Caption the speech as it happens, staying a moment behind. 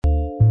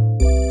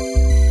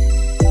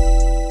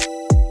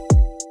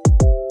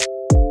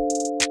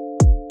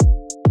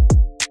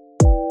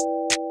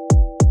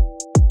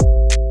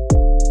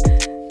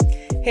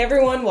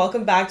everyone.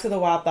 Welcome back to the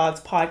Wild Thoughts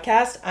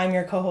podcast. I'm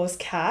your co-host,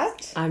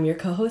 Kat. I'm your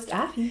co-host,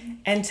 Afi.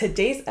 And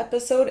today's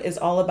episode is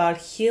all about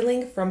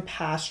healing from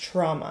past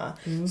trauma.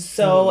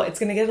 So it's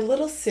going to get a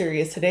little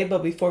serious today,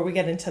 but before we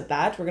get into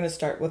that, we're going to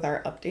start with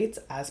our updates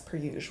as per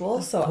usual.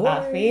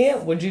 Afi,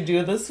 what'd you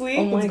do this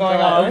week? What's going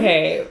on?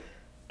 Okay.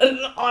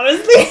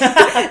 Honestly,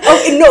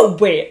 okay, no,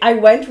 wait.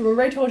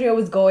 Remember I told you I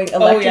was going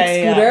electric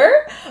scooter?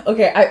 Yeah.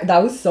 Okay,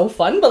 that was so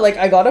fun, but like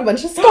I got a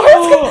bunch of scars.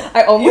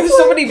 I almost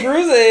so many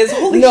bruises.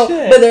 Holy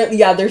shit.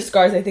 But they're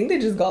scars. I think they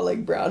just got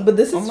like brown, but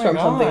this is from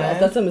something else.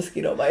 That's a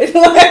mosquito bite.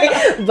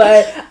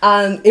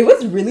 But it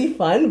was really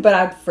fun, but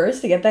at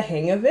first to get the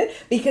hang of it,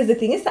 because the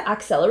thing is to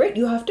accelerate,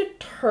 you have to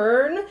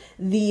turn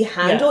the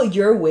handle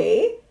your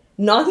way.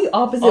 Not the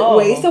opposite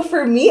way. So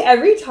for me,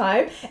 every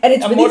time, and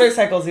it's a really,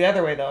 motorcycle's the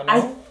other way though,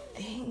 no?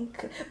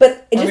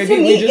 But it just to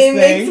me, it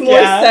makes more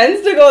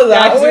sense to go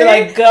that way.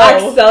 Like, go.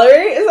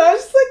 Accelerate. So I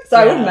was just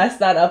like, I would mess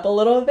that up a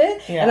little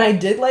bit. Yeah. And I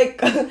did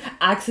like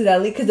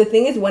accidentally, because the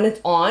thing is when it's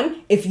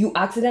on, if you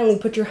accidentally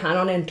put your hand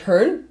on it and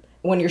turn,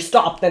 when you're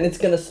stopped, then it's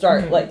going to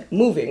start like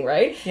moving,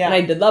 right? Yeah. And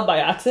I did that by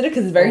accident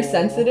because it's very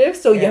sensitive.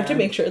 So you have to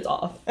make sure it's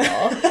off.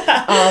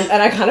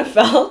 And I kind of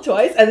fell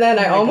twice. And then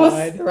I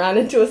almost ran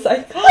into a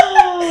cycle.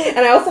 And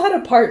I also had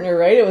a partner,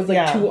 right? It was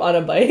like two on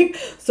a bike.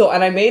 So,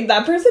 and I made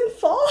that person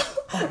fall.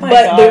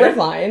 But they were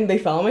fine. They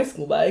fell on my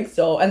school bag.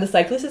 So, and the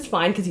cyclist is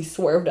fine because he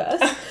swerved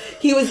us.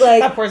 He was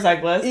like... That poor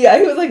cyclist. Yeah,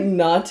 he was like,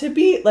 not to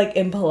be like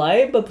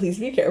impolite, but please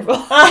be careful.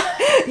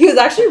 He was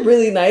actually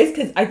really nice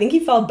because I think he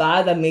felt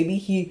bad that maybe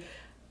he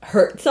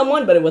hurt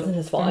someone, but it wasn't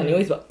his fault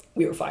anyways, but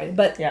we were fine.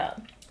 But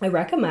I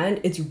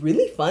recommend. It's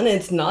really fun and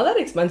it's not that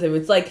expensive.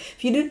 It's like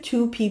if you do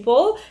 2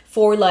 people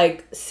for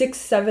like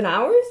 6-7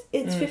 hours,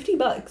 it's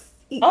 $50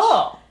 each.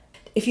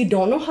 If you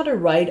don't know how to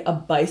ride a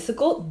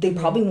bicycle, they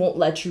probably won't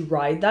let you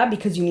ride that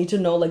because you need to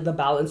know like the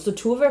balance. So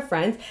 2 of our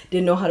friends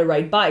didn't know how to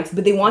ride bikes,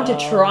 but they wanted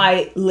to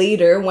try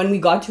later when we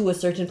got to a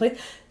certain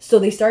place. So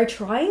they started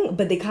trying,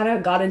 but they kind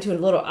of got into a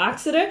little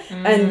accident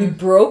and we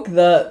broke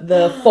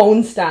the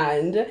phone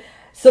stand.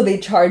 So they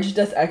charged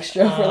us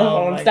extra for the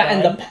phone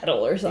stand and the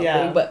pedal or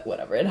something, but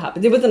whatever, it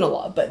happened. It wasn't a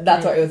lot, but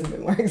that's why it was a bit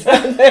more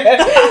expensive. But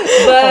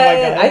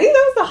I think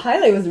that was the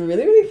highlight. It was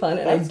really, really fun,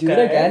 and I'd do it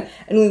again.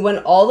 And we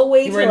went all the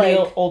way to like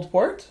the Old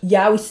Port.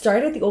 Yeah, we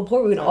started at the Old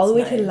Port. We went all the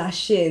way to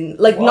Lachine,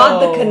 like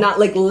not the canal,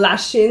 like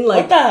Lachine,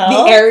 like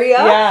the area.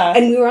 Yeah.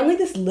 And we were on like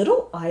this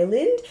little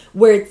island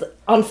where it's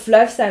on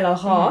Fleuve Saint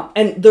Laurent,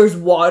 and there's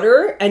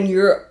water, and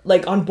you're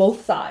like on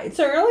both sides.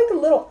 So you're like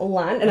a little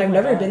land, and I've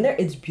never been there.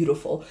 It's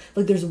beautiful.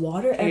 Like there's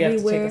water everywhere. You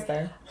have to take us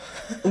there.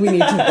 We need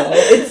to go.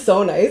 It's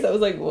so nice. I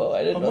was like, whoa,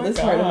 I didn't know this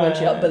part of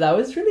Montreal, but that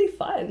was really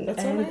fun.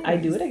 That's so nice. I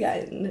do it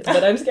again,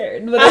 but I'm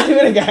scared. But I do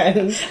it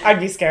again.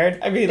 I'd be scared.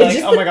 I'd be like,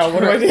 oh my god,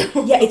 what do I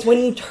do? Yeah, it's when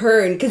you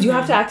turn because you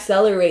have to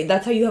accelerate.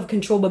 That's how you have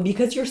control. But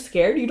because you're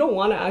scared, you don't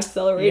want to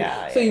accelerate.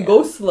 So you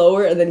go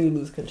slower and then you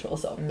lose control.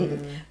 So,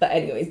 but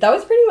anyways, that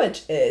was pretty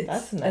much it.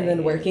 That's nice. And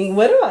then working.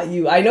 What about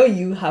you? I know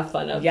you have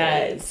fun up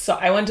there. Yes. So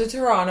I went to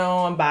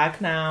Toronto. I'm back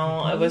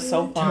now. It was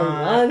so fun.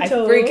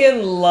 Toronto. I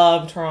freaking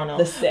love Toronto.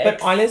 The 6.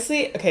 But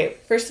honestly, okay,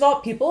 first of all,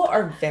 people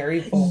are very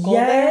vocal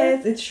there.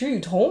 Yes, it's true. You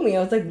told me.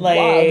 I was like, wow,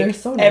 they're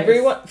so nice.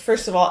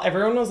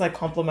 Everyone was like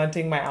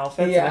complimenting my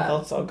outfits and I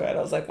felt so good.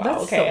 I was like, wow,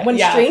 that's okay. So, when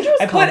strangers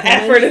I put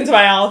effort into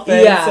my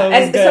outfit. Yeah, so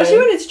and especially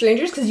when it's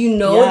strangers because you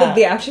know that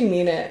they actually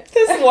mean it.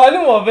 This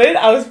one woman,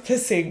 I was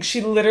pissing.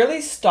 She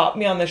literally stopped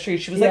me on the street.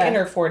 She was like in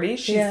her 40s.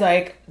 She's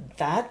like,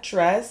 that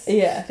dress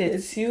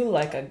fits you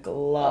like a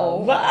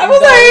glove. I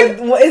was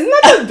like, well, isn't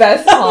that the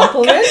best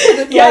compliment?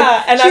 It's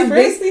and she's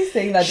basically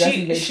saying that dress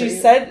is made she for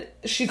you. said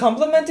she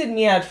complimented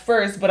me at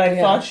first, but I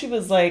thought she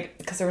was like,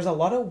 because there was a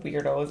lot of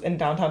weirdos in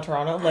downtown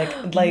Toronto,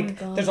 like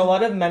there's a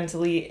lot of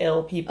mentally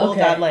ill people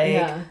that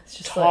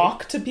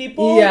talk to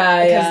people,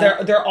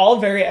 because they're all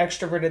very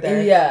extroverted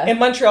there. In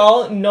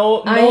Montreal, no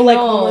like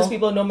homeless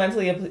people, no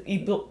mentally ill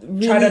people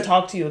try to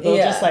talk to you. They'll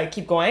just like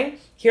keep going.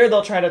 Here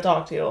they'll try to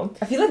talk to you.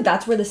 I feel like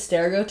that's where the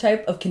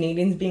stereotype of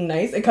Canadians being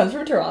nice, it comes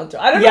from Toronto.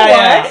 I don't know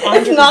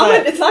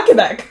why. It's not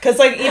Quebec. Because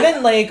like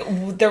even like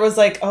there was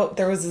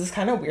this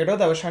kind of weirdo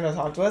that was trying to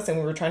talk to us and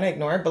we were trying to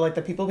ignore it, but like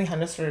the people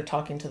behind us started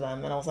talking to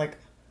them and I was like,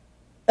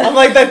 I'm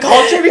like, the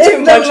culture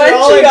between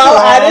Montreal and Toronto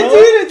attitude,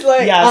 it's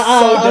like,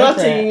 so different. I'm not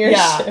taking your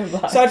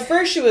shit back. So at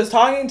first she was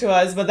talking to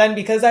us, but then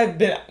because I've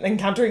been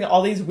encountering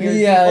all these weird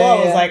people,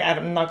 I was like,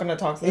 I'm not going to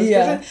talk to this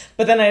person.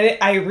 But then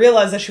I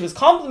realized that she was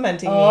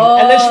complimenting me,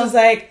 and then she was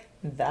like,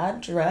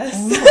 that dress.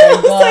 Oh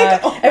my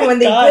god! Like, and when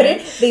they put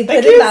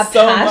it that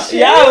so passion.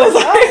 Yeah, I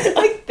was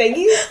like, thank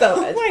you so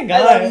much. Oh my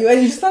god! I love you,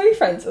 and you just want to be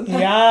friends with them.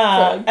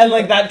 Yeah, and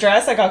like that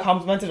dress, I got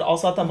complimented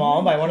also at the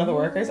mall by one of the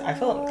workers. I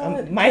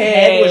felt my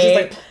head was just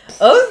like,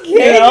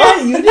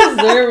 okay, you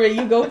deserve it.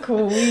 You go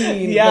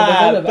queen.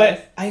 Yeah,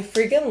 but I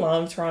freaking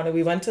love Toronto.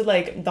 We went to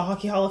like the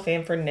Hockey Hall of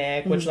Fame for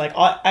Nick, which like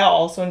I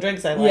also enjoyed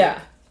because I like.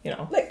 You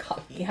know, like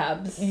hockey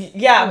habs.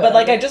 Yeah, whatever. But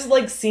like I just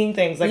like seeing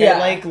things. Like I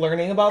like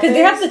learning about things.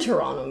 Because they have the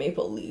Toronto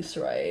Maple Leafs,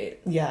 right?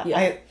 Yeah.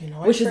 I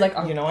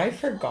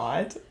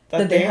forgot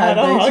that they had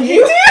a hockey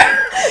team.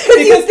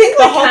 Because you think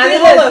the Hockey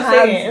Hall of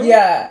Fame.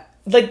 Yeah.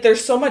 like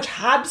there's so much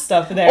Habs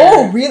stuff there.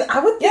 Oh, really? I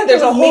would think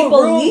there's a whole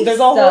room. There's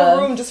a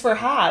whole room just for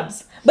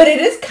Habs. But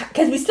it is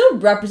because we still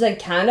represent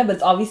Canada, but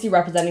it's obviously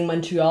representing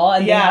Montreal,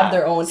 and they have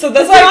their own. So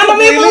that's why I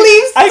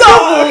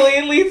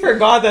completely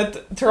forgot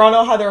that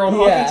Toronto had their own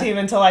hockey team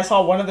until I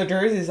saw one of the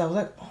jerseys. I was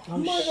like, oh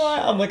my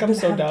god! I'm like, I'm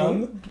so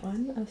dumb.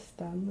 Won a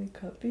Stanley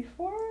Cup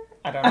before?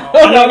 I don't know.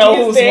 I don't know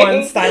who's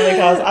won Stanley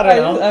Cups. I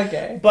don't know.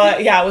 Okay.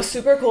 But yeah, it was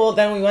super cool.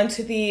 Then we went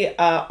to the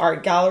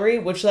art gallery,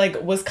 which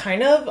like was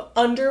kind of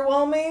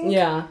underwhelming.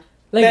 Yeah.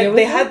 Like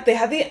they had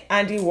the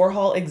Andy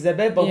Warhol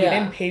exhibit, but we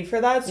didn't pay for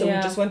that, so we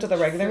just went to the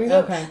regular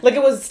museum. Okay. Like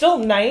it was still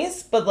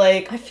nice, but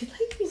like I feel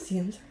like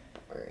museums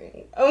are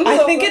boring. I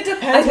think it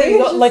depends.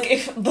 Like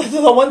if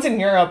the ones in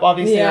Europe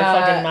obviously are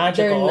fucking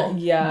magical.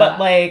 But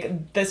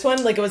like this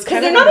one, like it was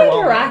kind of they're not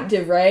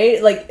interactive, right?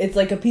 Like it's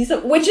like a piece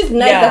of, which is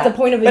nice. That's the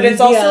point of a museum.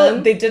 But it's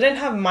also they didn't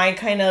have my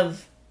kind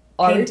of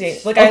painting.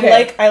 Like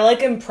I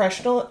like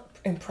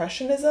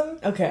Impressionism.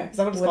 Okay. Is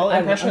that what it's called?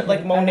 Impression,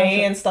 like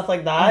Monet and stuff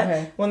like that.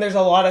 Okay. When there's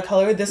a lot of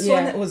color. This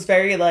one was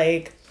very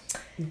like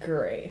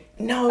gray.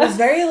 No, it was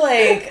very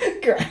like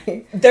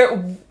gray.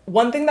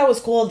 One thing that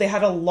was cool, they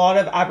had a lot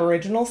of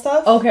Aboriginal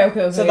stuff. Okay.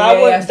 So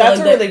that's like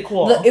really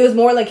cool. It was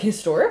more like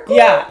historical.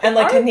 Yeah, and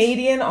like art?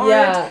 Canadian art.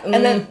 Yeah.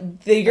 And then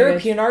the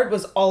European art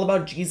was all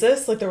about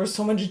Jesus. Like there was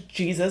so much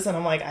Jesus, and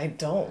I'm like, I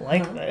don't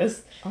like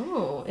this.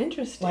 Oh,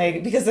 interesting.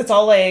 Like because it's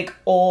all like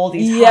old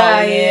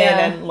Italian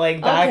and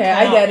like that. Okay,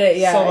 I get it.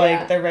 Yeah. So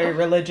like they're very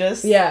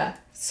religious. Yeah.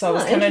 So I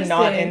was kind of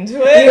not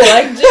into it. You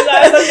like Jesus?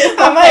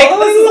 I'm like,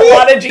 this is a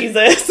lot of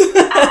Jesus.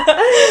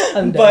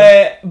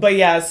 But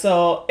yeah,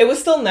 so it was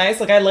still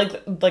nice. Like I liked,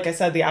 like I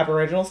said, the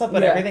Aboriginal stuff,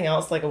 but everything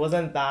else, like it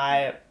wasn't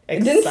that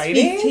exciting. It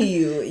didn't speak to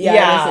you.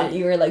 Yeah.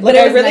 You were like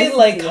I really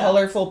like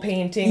colorful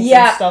paintings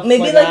and stuff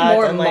maybe like like that.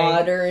 More and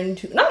modern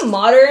too. Not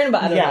modern,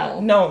 but I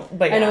don't know. No,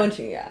 but I know what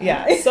you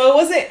So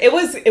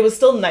it was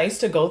still nice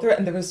to go through it,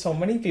 and there was so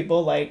many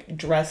people like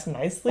dressed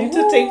nicely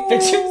to take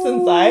pictures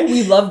inside.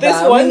 We love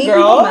that. This one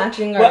girl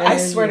matching I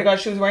swear to God,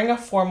 she was wearing a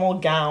formal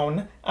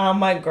gown.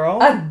 My girl.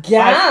 A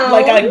gown?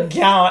 Like a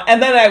gown.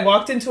 And then I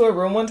walked into a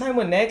room one time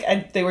with Nick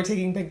and they were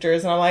taking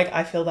pictures and I'm like,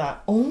 I feel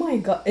that. Oh my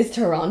God. Is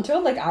Toronto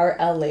like our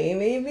LA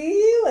maybe?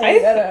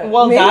 Like,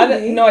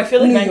 I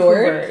feel like New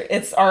Vancouver. York?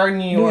 It's our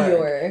New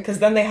York. Because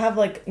then they have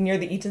like near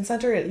the Eaton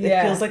Center, it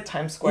feels like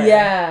Times Square.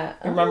 Yeah.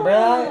 Remember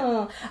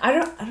that? I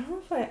don't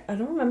know if I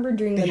don't remember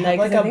during the night.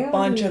 Like a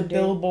bunch of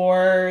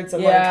billboards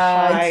and like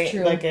high, it's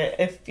true. Like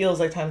it feels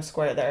like Times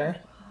Square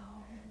there.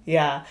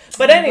 Yeah,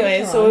 but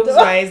anyway, so it was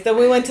nice. Then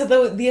we went to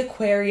the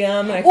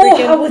aquarium. And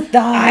how was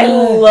that? I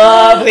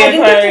love the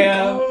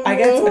aquarium. I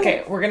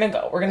guess we're gonna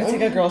go. We're gonna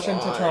take a girl trip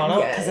to Toronto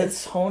because it's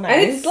so nice.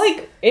 And it's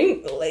like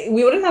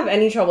we wouldn't have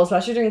any trouble,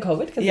 especially during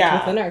COVID, because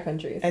it's within our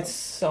country. So. It's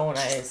so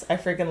nice. I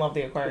freaking love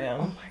the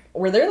aquarium. Oh my!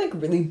 Were there like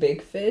really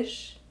big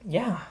fish?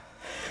 Yeah,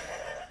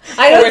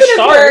 I know it's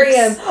an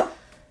aquarium.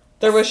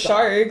 There was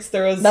sharks.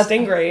 There was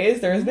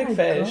stingrays. There was big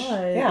fish.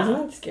 God. Yeah,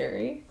 isn't that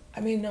scary? I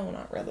mean, no,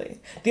 not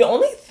really. The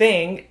only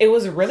thing, it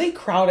was really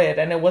crowded,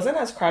 and it wasn't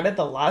as crowded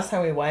the last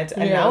time we went,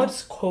 and now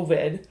it's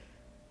COVID.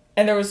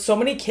 And there was so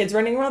many kids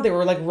running around. They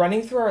were, like,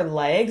 running through our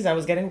legs. I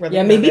was getting really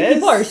nervous. Maybe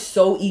people are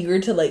so eager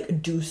to,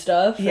 like, do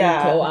stuff and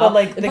go out. But,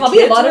 like, the probably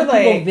kids a lot of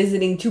people like,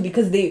 visiting, too,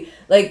 because they,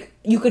 like,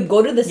 you could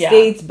go to the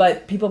States,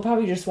 but people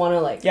probably just want to,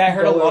 like, I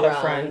heard a lot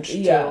of French,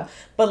 too.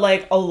 But,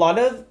 like, a lot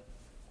of...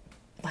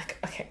 Like,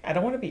 okay, I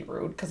don't want to be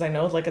rude because I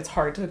know, like, it's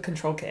hard to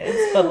control kids,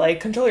 but, like,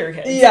 control your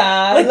kids.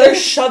 Yeah. Like, they're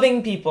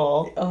shoving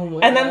people. Oh, my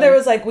God. And then there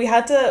was, like,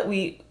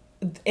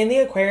 in the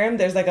aquarium,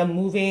 there's, like, a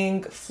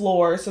moving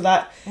floor so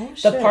that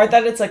the part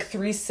that it's, like,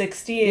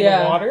 360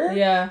 in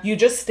water, you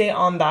just stay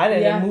on that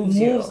and it moves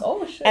you.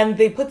 Oh, shit. And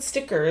they put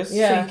stickers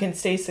so you can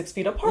stay 6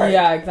 feet apart.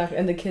 Yeah, exactly.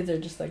 And the kids are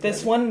just, like...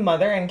 This one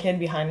mother and kid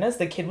behind us,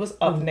 the kid was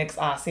up Nick's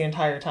ass the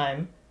entire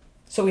time.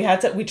 So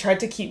we tried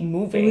to keep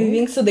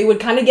moving. So they would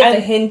kind of get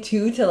the hint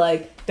too to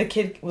like... The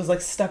kid was like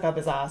stuck up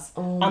his ass.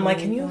 Oh I'm like,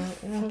 can you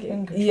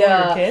fucking control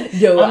your kid?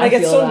 Yo, I'm like,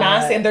 it's so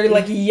nasty. And they're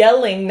like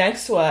yelling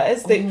next to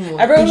us.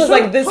 Everyone was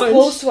like this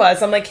close to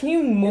us. I'm like, can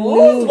you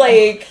move?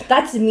 Like...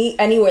 That's me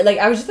anywhere. Like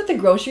I was just at the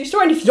grocery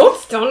store and if you don't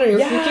stand on your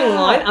freaking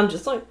line, I'm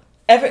just like...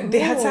 They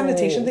had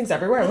sanitation things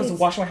everywhere. I was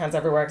washing my hands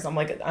everywhere because I'm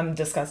like, I'm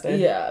disgusted.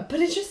 Yeah, but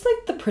it's just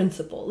like the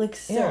principle. Like,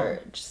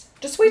 sir,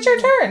 just wait your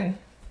turn.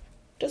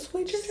 Just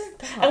wait your turn.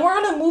 And we're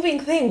on a moving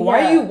thing.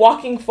 Why are you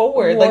walking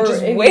forward? Like,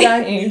 just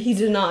wait. He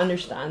did not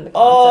understand the concept.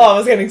 Oh, I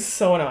was getting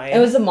so annoyed. It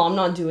was the mom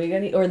not doing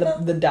any, or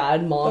the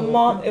dad, mom. The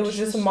mom, it was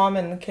just a mom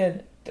and the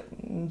kid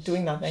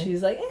doing nothing.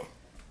 She's like,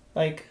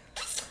 Like,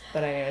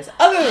 but anyways,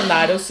 other than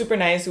that, it was super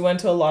nice. We went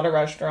to a lot of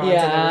restaurants.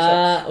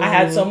 Yeah. I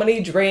had so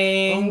many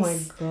drinks.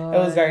 Oh my God. It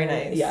was very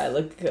nice. Yeah, it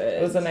looked good.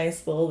 It was a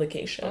nice little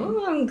vacation.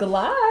 Oh, I'm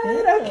glad.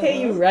 Yeah.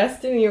 Okay, you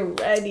rested and you're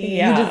ready.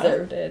 Yeah. You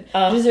deserved it.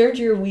 You deserved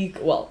your week,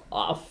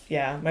 off.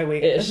 Yeah, my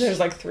week. There's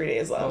like 3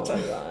 days left. Oh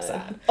my God.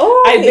 Sad.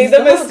 I made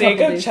the mistake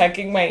of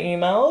checking my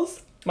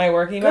emails, my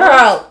work emails.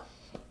 Girl!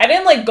 I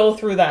didn't like go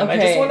through them. Okay. I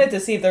just wanted to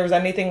see if there was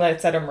anything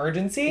that said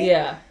emergency.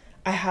 Yeah.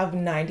 I have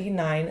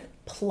 99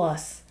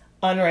 plus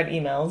unread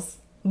emails.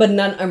 But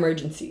none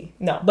emergency.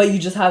 No. But you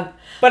just have...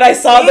 But I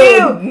saw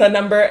the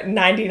number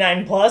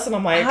 99 plus, and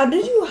I'm like... How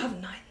did you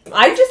have 9?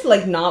 I just,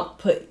 like, not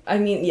put... I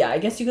mean, yeah, I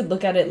guess you could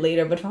look at it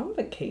later, but if I'm on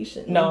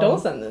vacation, no. Like, don't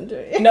send them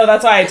to me. No,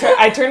 that's why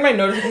I turned my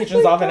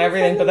notifications off and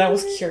everything, but I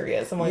was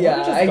curious. I'm like, yeah, let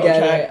me just I go get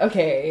check. it.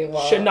 Okay,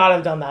 well... Should not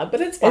have done that,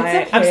 but it's fine.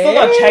 It's okay. I'm still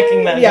not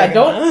checking that. Yeah,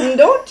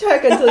 don't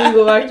check until you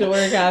go back to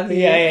work, Kathy.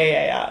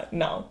 Yeah.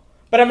 No.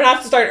 But I'm going to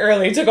have to start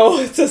early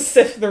to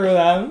sift through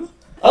them.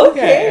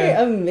 Okay,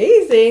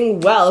 amazing.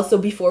 Well, so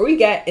before we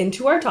get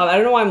into our topic, I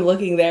don't know why I'm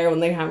looking there when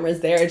the camera's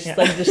there. It's just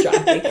like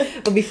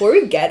distracting. But before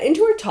we get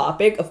into our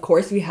topic, of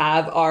course, we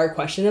have our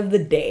question of the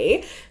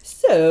day.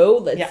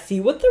 So let's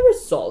see what the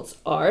results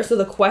are. So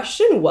the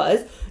question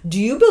was, do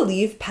you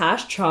believe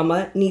past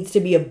trauma needs to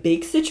be a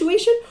big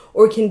situation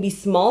or can be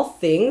small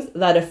things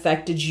that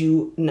affected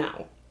you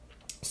now?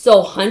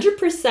 So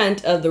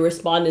 100% of the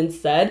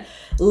respondents said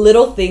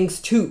little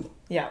things too.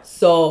 Yeah.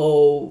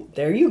 So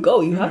there you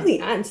go. You have the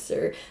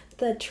answer.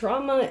 That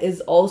trauma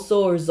is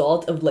also a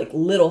result of like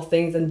little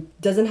things and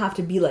doesn't have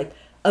to be like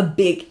a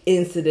big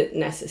incident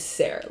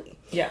necessarily.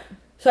 Yeah.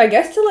 So I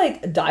guess to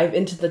like dive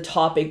into the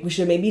topic, we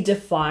should maybe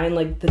define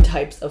like the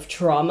types of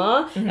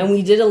trauma. And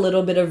we did a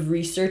little bit of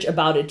research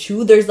about it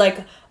too. There's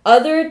like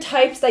other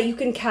types that you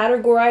can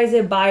categorize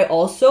it by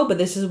also, but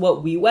this is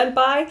what we went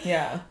by.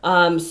 Yeah.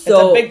 So it's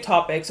a big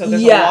topic, so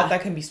there's a lot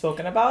that can be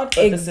spoken about.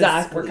 But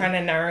exactly. We're kind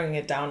of narrowing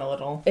it down a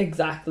little.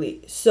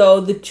 Exactly. So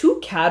the two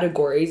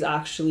categories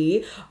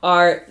actually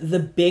are the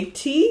big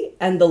T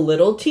and the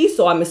little t.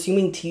 So I'm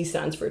assuming T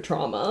stands for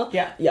trauma.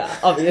 Yeah. Yeah,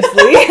 obviously.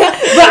 But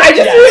I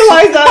just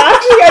realized that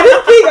actually. I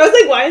didn't think. I was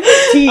like, why is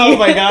it T? Oh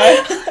my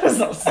god. That's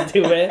so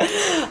stupid.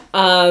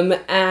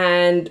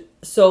 And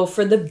so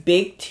for the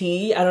big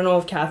T, I don't know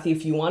if Kathy,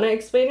 if you want to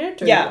explain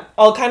it. Yeah,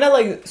 I'll kind of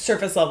like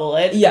surface level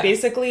it. Yeah.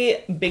 Basically,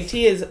 big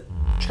T is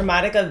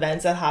traumatic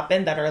events that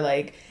happen that are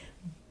like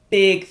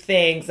big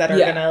things that are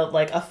gonna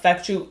like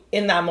affect you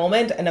in that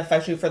moment and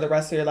affect you for the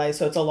rest of your life.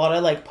 So it's a lot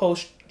of like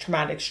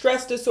post-traumatic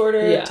stress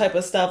disorder type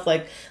of stuff.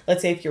 Like,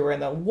 let's say if you were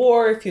in the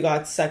war, if you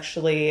got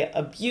sexually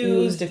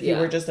abused, if you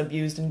were just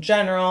abused in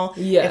general,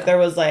 if there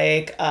was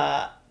like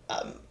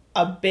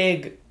a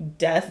big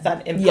death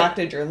that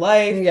impacted your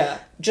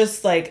life,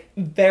 just like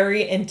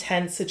very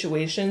intense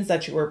situations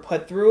that you were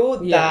put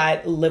through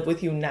that live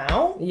with you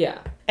now.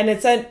 And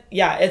it said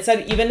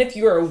even if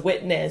you're a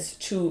witness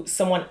to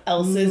someone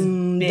else's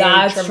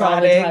big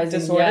traumatic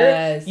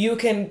disorder,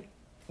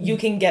 you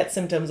can get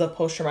symptoms of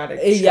post-traumatic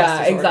stress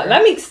disorder. Exactly.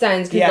 That makes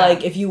sense because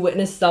like if you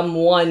witness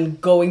someone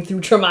going through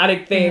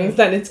traumatic things,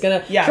 then it's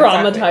gonna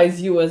traumatize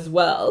you as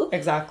well.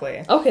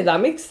 Exactly. Okay, that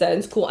makes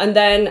sense. Cool. And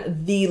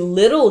then the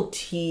little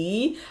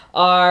T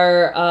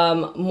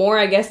are more,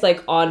 I guess,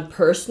 like on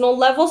personal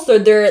level. So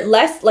they're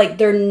less like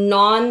they're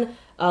non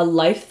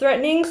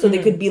life-threatening. So they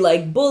could be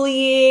like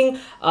bullying,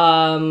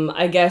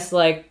 I guess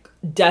like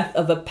death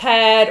of a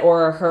pet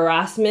or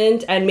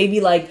harassment, and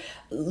maybe like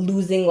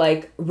losing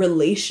like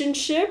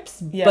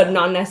relationships, but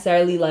not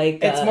necessarily like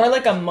it's more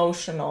like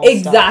emotional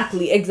stuff.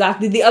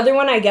 Exactly. The other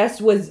one, I guess,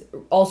 was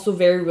also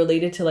very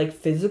related to like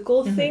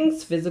physical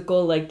things,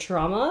 physical like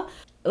trauma.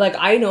 Like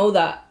I know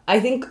that I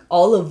think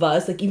all of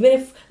us, like even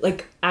if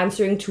like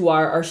answering to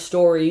our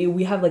story,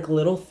 we have like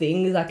little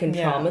things that can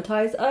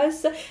traumatize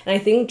us. And I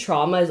think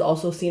trauma is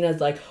also seen as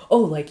like, oh,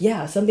 like,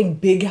 something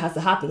big has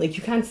to happen. Like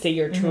you can't say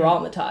you're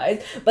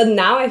traumatized. But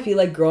now I feel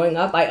like growing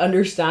up, I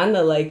understand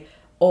that like,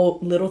 oh,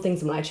 little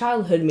things in my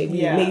childhood made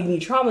me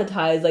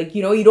traumatized. Like,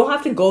 you know, you don't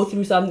have to go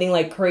through something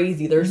like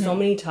crazy. There's so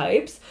many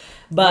types.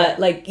 But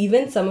like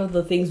even some of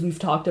the things we've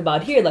talked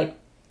about here, like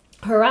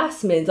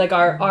harassment, like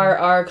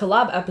our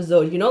collab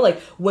episode, you know,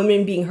 like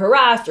women being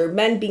harassed or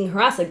men being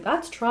harassed, like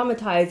that's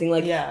traumatizing.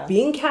 Like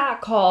being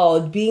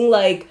catcalled, being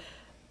like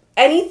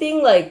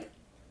anything like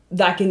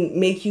that can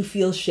make you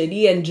feel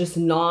shitty and just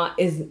not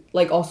is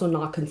like also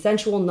not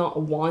consensual, not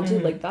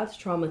wanted, like that's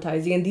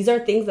traumatizing. And these are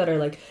things that are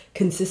like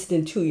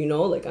consistent too, you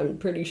know, like I'm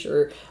pretty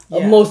sure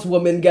most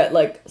women get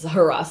like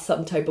harassed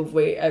some type of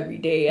way every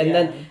day, and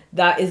then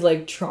that is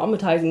like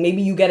traumatizing.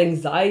 Maybe you get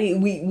anxiety.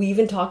 We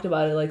even talked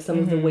about it, like some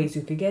of the ways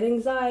you could get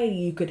anxiety,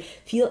 you could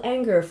feel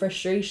anger,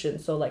 frustration,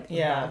 so like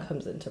that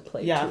comes into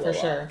play too, for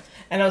sure.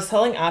 And I was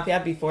telling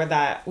Afia before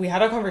that we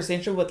had a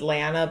conversation with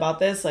Leanna about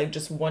this, like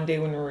just one day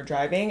when we were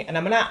driving, and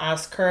I'm gonna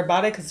ask her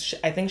about it because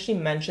I think she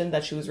mentioned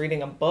that she was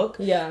reading a book,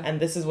 and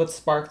this is what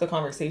sparked the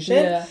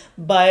conversation.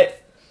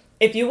 But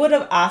if you would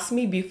have asked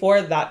me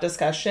before that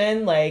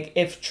discussion, like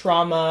if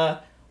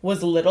trauma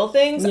was little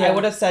things, I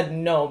would have said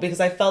no, because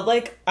I felt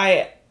like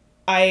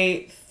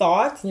I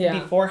thought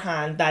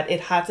beforehand that it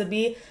had to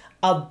be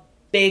a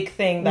big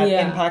thing that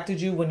impacted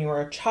you when you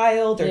were a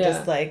child, or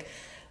just like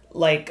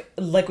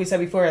we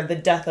said before, the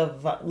death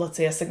of let's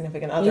say a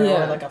significant other,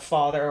 or like a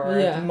father or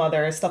a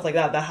mother, stuff like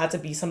that had to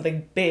be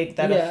something big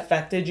that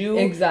affected you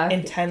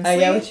intensely. I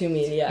get what you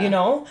mean, you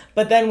know.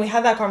 But then we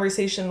had that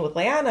conversation with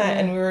Leanna,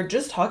 and we were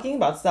just talking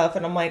about stuff,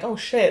 and I'm like, oh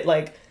shit,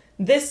 like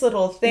this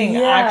little thing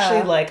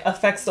actually like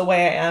affects the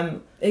way I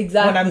am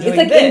Exactly. When I'm doing it's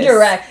like this.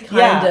 Indirect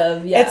kind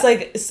of. Yeah. It's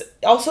like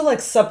also like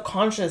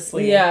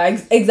subconsciously. Yeah,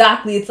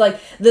 exactly. It's like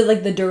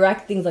the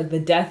direct things, like the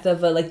death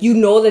of that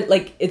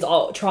like it's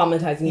all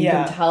traumatizing. You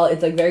can tell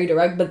it's like very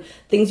direct, but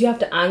things you have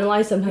to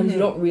analyze, sometimes you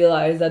don't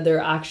realize that they're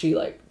actually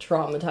like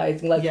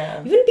traumatizing. Like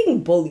even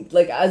being bullied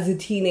like as a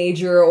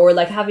teenager, or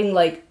like having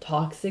like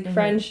toxic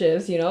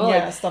friendships,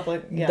 like stuff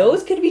like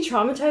those could be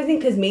traumatizing,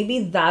 because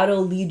maybe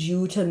that'll lead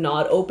you to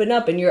not open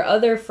up in your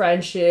other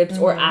friendships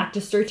or act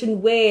a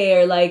certain way,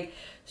 or like,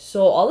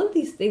 so all of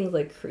these things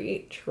like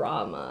create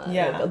trauma.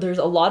 Like, there's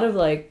a lot of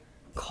like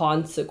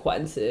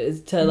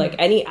consequences to like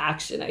any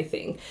action, I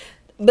think.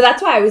 But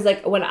that's why I was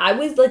like, when I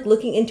was like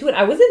looking into it,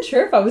 I wasn't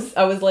sure if I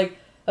was like,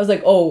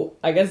 oh,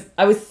 I guess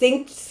I was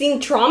seeing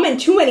trauma in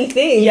too many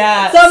things.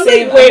 Yeah. So I'm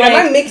like, wait,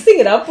 am I mixing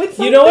it up with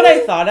something? You know what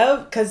I thought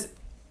of? Because,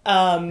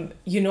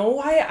 you know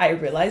why I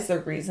realized the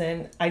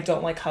reason I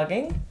don't like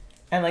hugging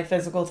and like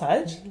physical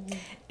touch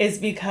is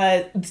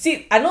because,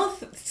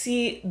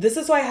 this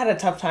is why I had a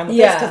tough time with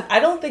this, because I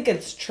don't think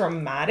it's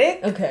traumatic.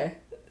 Okay.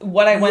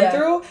 What I went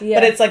through,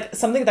 but it's like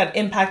something that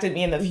impacted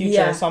me in the future.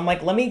 Yeah. So I'm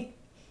like, let me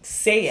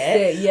say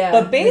it.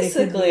 But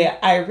basically,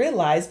 I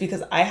realized,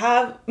 because my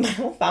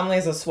whole family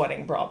has a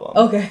sweating problem.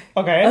 Okay.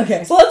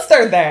 So let's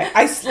start there.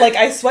 I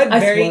sweat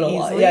very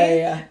easily.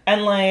 Yeah.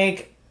 And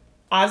like,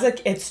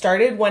 it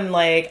started when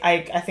like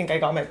I think I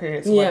got my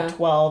periods like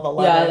 12,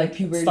 11, like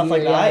puberty, stuff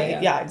like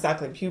that. Yeah,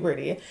 exactly,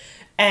 puberty.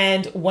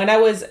 And when I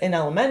was in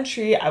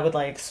elementary, I would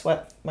like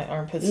sweat my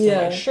armpits to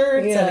my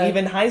shirts, and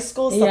even high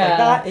school, stuff like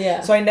that.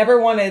 Yeah. So I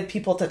never wanted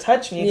people to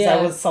touch me, because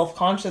I was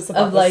self-conscious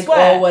about the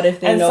sweat. Oh, what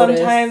if they and notice?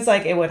 Sometimes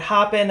like it would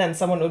happen, and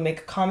someone would make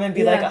a comment,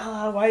 be like,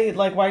 why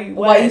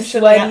are you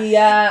sweaty?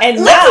 Yeah.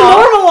 And let's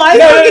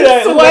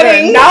normalize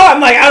sweating. Now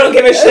I'm like, I don't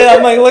give a shit.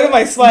 I'm like, look at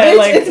my sweat. Bitch,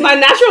 like, it's my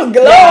natural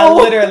glow. Yeah,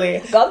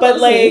 literally. But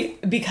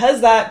like,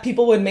 because that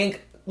people would make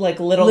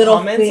like little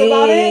comments things,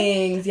 about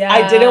it. Yeah.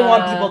 I didn't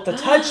want people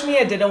to touch me.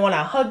 I didn't want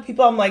to hug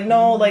people. I'm like,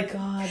 no,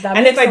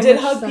 and if I did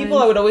hug people,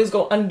 I would always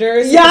go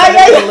under. So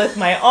I would lift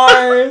my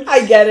arm.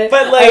 I get it.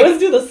 But like, I always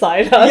do the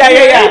side hug.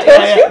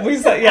 Yeah. We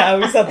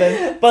said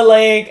this. But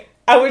like,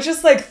 I was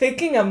just like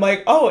thinking, I'm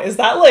like, oh, is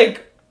that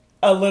like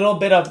a little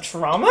bit of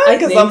trauma?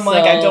 Because I'm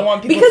like, I don't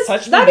want people to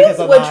touch me because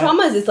of that. What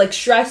trauma is. It's like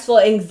stressful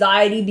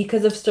anxiety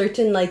because of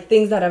certain like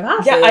things that have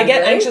happened. Yeah, I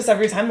get anxious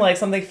every time like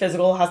something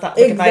physical has that.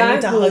 Like if I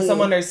need to hug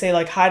someone or say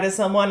like hi to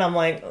someone, I'm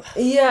like,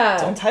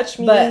 don't touch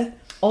me. But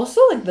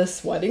also like the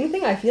sweating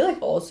thing, I feel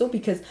like also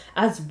because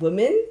as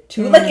women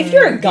too, like if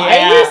you're a guy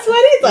and you're sweaty,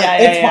 it's like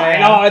it's fine.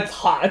 Yeah. Oh, it's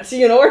hot,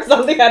 or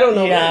something. I don't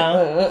know.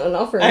 Yeah,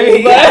 not for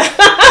me,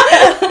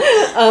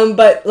 but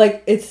but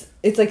like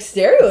it's like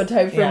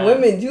stereotyped for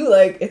women too.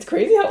 Like it's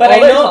crazy how. But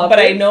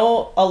I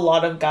know a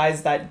lot of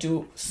guys that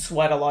do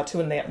sweat a lot too,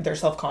 and they're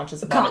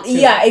self-conscious about it too.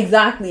 Yeah,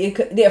 exactly.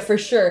 For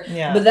sure.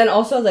 Yeah. But then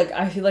also like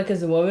I feel like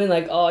as a woman,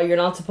 like, oh, you're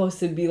not supposed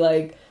to be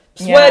like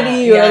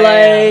sweaty or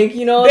like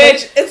bitch,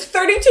 like, it's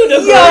 32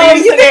 degrees. Yo,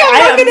 you think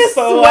I'm not gonna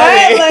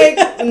sweat?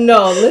 Like,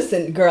 no,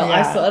 listen, girl,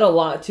 I sweat a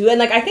lot too, and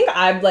like I think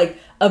I'm like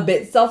a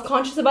bit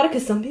self-conscious about it,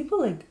 because some people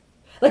like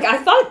I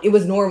thought it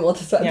was normal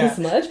to sweat this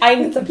much.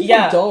 And some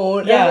people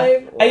don't. Yeah.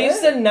 Like, I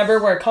used to never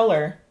wear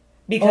color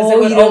because it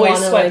would always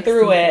sweat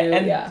through it.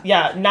 And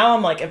now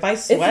I'm like, if I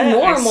sweat, it's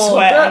normal. I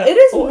sweat. Girl, it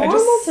is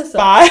normal to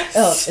sweat.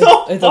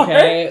 Oh, it's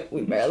okay.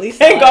 We barely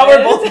sweat. Thank God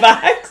we're both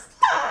back.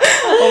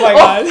 Oh my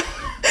God.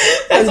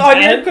 It's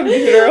on your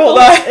computer. Hold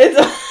on.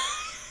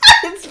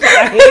 It's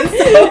fine.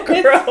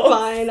 It's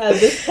fine at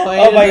this point.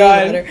 Oh my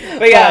God.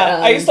 But yeah,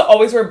 I used to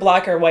always wear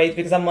black or white,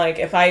 because I'm like,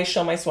 if I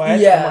show my sweat,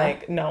 I'm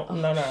like, no,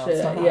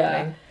 it's not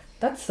happening.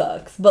 That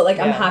sucks. But like,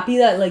 I'm happy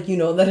that like,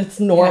 that it's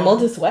normal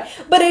to sweat.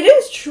 But it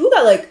is true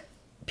that like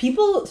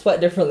people sweat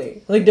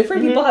differently. Like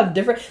different people have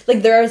different,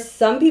 like there are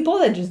some people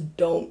that just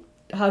don't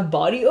have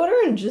body odor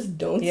and just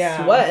don't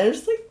sweat, and I'm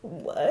just like,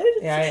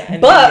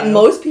 what? But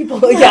most people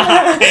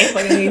I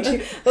fucking hate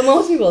you, but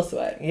most people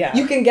sweat.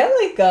 You can get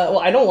like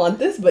I don't want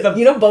this, but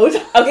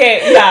Botox.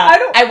 Okay,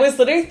 I was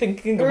literally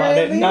thinking about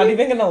it, not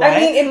even gonna lie. I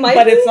mean, it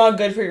might it's not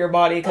good for your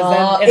body, because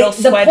then it'll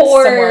sweat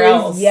somewhere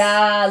else.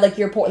 Like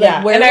your pores.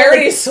 Like, and I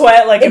already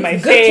sweat like in my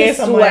face.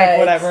 I'm like,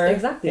 whatever.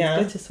 Exactly,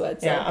 it's good to sweat.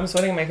 So. Yeah, I'm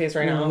sweating in my face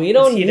right now. We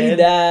don't need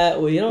that.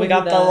 We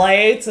got the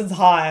lights. It's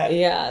hot.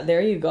 Yeah,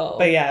 there you go.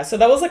 But yeah, so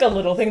that was like a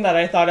little thing that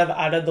I thought of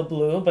out of the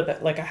blue, but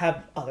that, like I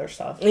have other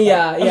stuff.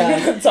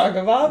 Yeah. Talk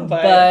about,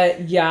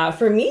 but yeah,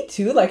 for me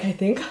too. Like I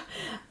think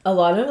a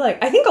lot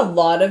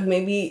of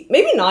maybe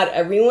not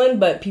everyone,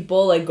 but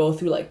people like go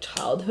through like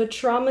childhood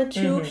trauma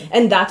too,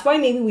 and that's why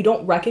maybe we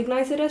don't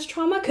recognize it as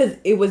trauma, because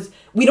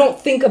we don't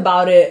think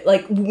about it,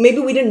 like maybe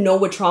we didn't know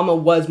what trauma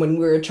was when we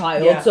were a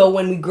child, so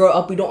when we grow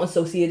up we don't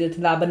associate it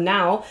to that. But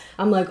now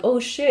I'm like, oh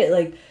shit,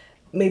 like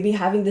maybe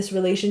having this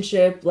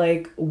relationship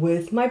like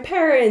with my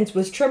parents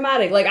was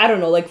traumatic. Like I don't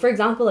know, like for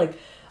example, like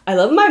I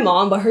love my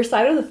mom, but her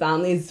side of the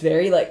family is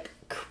very like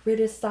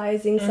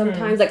criticizing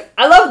sometimes. Like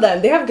I love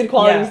them, they have good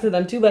qualities to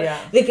them too, but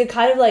they could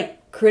kind of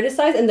like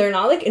criticize, and they're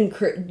not like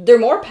they're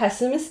more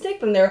pessimistic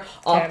than they're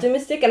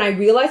optimistic. And I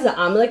realize that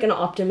I'm like an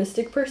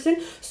optimistic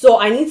person, so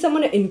I need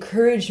someone to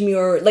encourage me,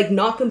 or like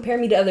not compare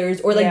me to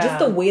others, or like just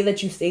the way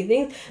that you say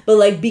things. But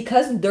like,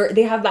 because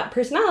they have that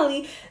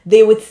personality,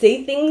 they would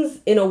say things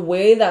in a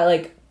way that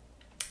like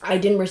I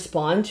didn't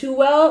respond too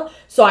well,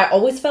 so I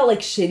always felt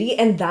like shitty.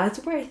 And that's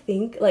where I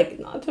think, like,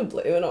 not to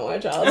blame it on my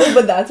childhood,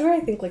 but that's where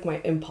I think like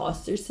my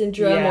imposter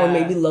syndrome or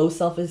maybe low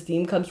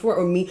self-esteem comes from,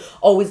 or me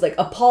always like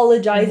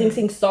apologizing,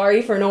 saying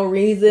sorry for no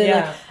reason.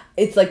 Like,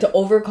 it's like to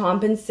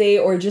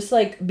overcompensate, or just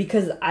like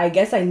because I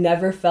guess I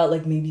never felt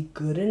like maybe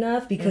good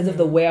enough because of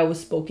the way I was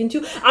spoken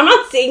to. I'm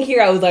not saying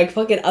here I was like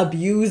fucking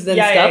abused and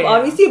stuff,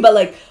 obviously, but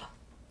like,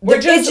 we're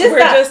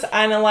just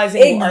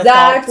analyzing our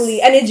thoughts.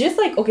 And it's just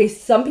like, okay,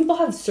 some people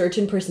have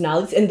certain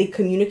personalities and they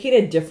communicate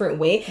a different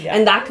way,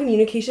 and that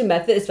communication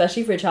method,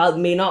 especially for a child,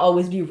 may not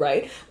always be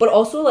right. But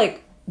also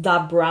like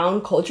that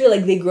brown culture,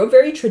 like they grew up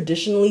very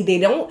traditionally. They're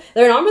not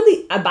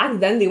really, back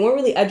then they weren't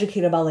really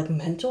educated about like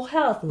mental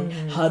health and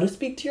like how to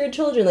speak to your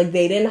children. Like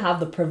they didn't have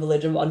the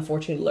privilege of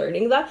unfortunately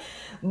learning that.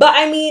 But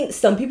I mean,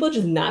 some people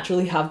just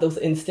naturally have those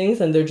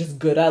instincts and they're just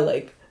good at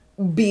like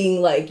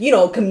being like, you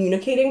know,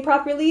 communicating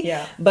properly.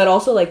 But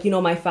also like, you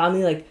know, my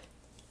family, like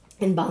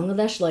in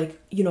Bangladesh, like,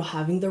 you know,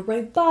 having the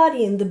right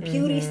body and the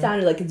beauty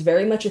standard, like it's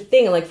very much a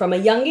thing. And like from a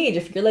young age,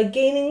 if you're like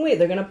gaining weight,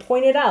 they're gonna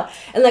point it out.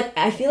 And like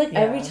I feel like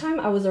every time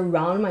I was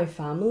around my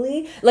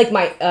family, like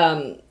my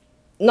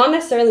not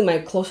necessarily my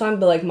close family,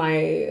 but like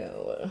my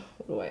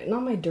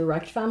not my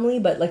direct family,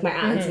 but like my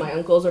aunts, my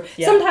uncles, or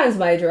sometimes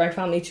my direct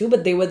family too,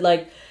 but they would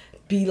like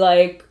be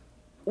like,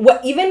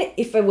 what, even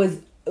if it was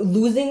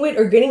losing weight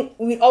or getting,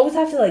 we'd always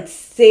have to like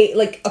say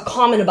like a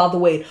comment about the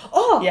weight.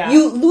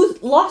 You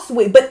lost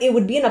weight, but it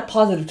would be in a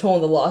positive tone,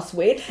 the lost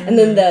weight. And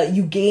then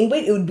you gain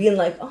weight, it would be in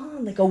like, oh,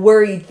 like a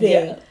worried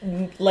thing.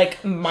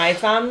 Like my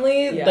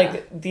family,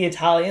 like the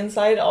Italian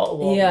side,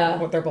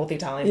 they're both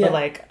Italian, but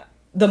like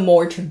the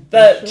more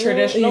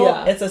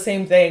traditional, it's the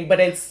same thing, but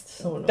it's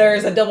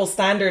there's a double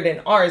standard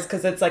in ours,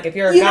 because it's like if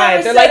you're a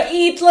guy, they're like,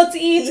 let's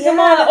eat, come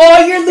on,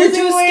 oh, you're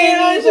too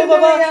skinny, blah, blah,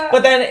 blah.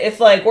 But then if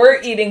like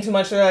we're eating too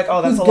much, they're like,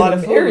 oh, that's a lot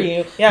of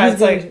food.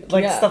 It's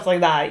like stuff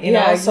like that, you know.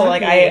 Exactly. So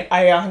like I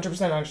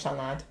 100% understand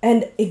that.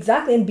 And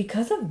exactly, and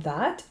because of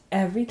that,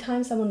 every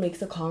time someone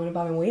makes a comment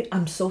about my weight,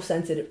 I'm so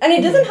sensitive. And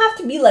it doesn't have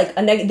to be like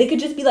a negative. They could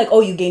just be like,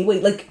 oh, you gained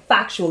weight, like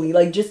factually,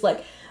 like just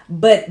like,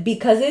 but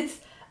because it's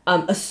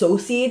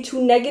associated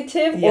to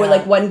negative, or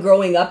like when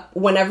growing up,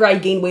 whenever I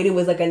gained weight, it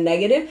was like a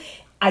negative,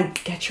 I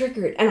get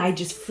triggered and I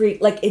just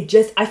freak. Like it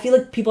just, I feel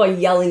like people are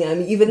yelling at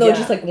me, even though it's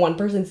just like one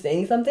person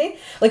saying something.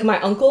 Like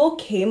my uncle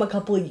came a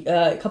couple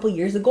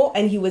years ago,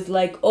 and he was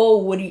like,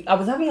 oh, I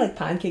was having like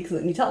pancakes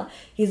with Nutella.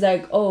 He's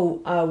like, oh,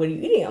 what are you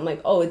eating? I'm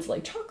like, oh, it's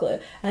like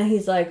chocolate. And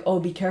he's like,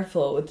 oh, be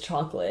careful with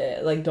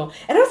chocolate, like don't.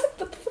 And I was like,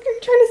 what the fuck are you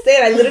trying to say?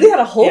 And I literally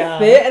had a whole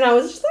fit, and I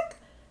was just like,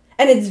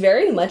 and it's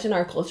very much in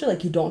our culture,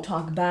 like, you don't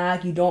talk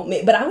back, you don't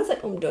make... But I was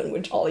like, I'm done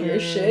with all your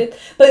shit.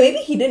 But maybe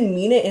he didn't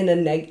mean it in a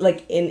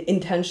in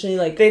intentionally,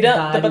 like, they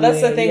don't, but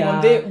that's the thing.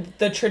 When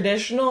the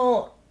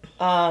traditional,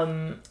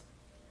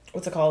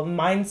 what's it called,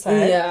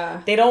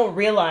 mindset, they don't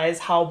realize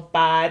how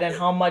bad and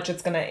how much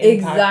it's going to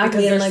impact.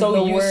 Because they're like,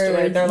 so used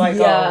to it. They're like,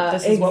 oh,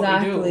 this is what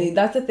we do.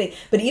 That's the thing.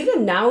 But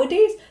even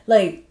nowadays,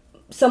 like...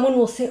 someone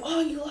will say, oh,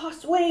 you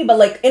lost weight, but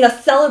like in a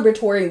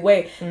celebratory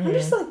way. I'm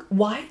just like,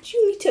 why do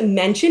you need to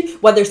mention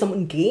whether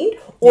someone gained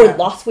or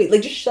lost weight?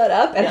 Like, just shut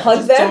up and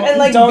hug them and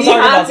like be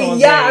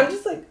happy. I'm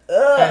just like,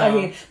 ugh. I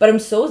mean, but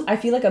I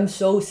feel like I'm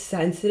so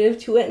sensitive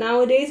to it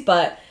nowadays.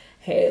 But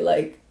hey,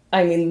 like,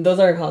 I mean, those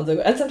are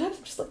consequences. And sometimes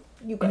I'm just like,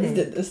 you guys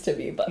did this to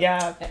me. But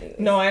anyways.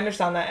 No, I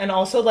understand that. And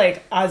also,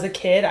 like, as a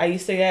kid, I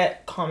used to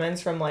get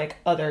comments from like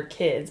other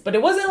kids, but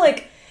it wasn't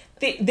like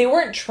they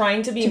weren't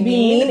trying to be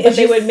mean, but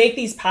they would make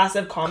these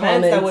passive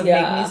comments that would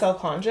make me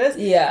self-conscious.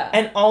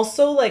 And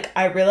also, like,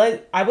 I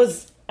realized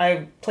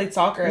I played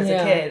soccer as a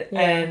kid,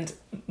 and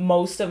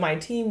most of my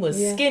team was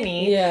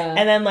skinny.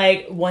 And then,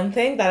 like, one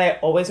thing that I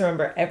always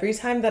remember, every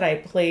time that I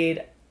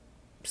played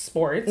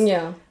sports,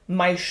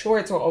 my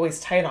shorts were always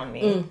tight on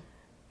me.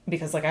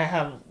 Because, like, I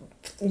have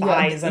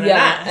thighs and an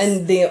ass.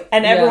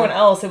 And everyone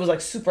else, it was, like,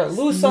 super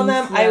loose on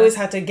them. I always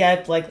had to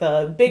get, like,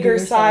 the bigger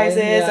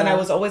sizes, and I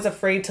was always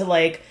afraid to,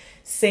 like,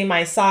 say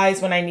my size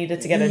when I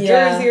needed to get a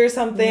jersey or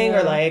something,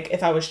 or like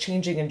if I was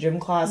changing in gym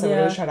class, I would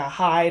always try to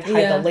hide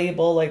the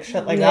label, like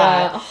shit like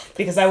that,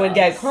 because I would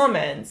get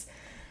comments.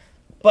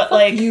 But fuck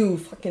like you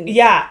fucking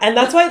and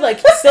that's why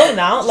like still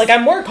now, like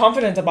I'm more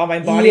confident about my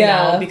body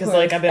now, because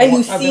like I've been,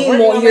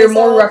 and you're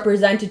more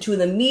represented to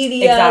the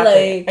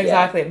media,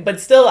 exactly. But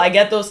still, I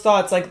get those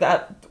thoughts like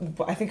that.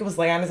 I think it was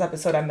Leanna's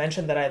episode. I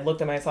mentioned that I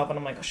looked at myself and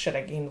I'm like, oh shit,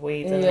 I gained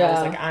weight, and I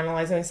was like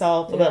analyzing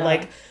myself. But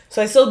like,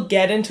 so I still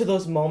get into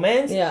those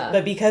moments.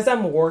 But because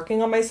I'm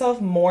working on myself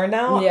more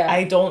now,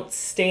 I don't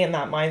stay in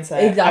that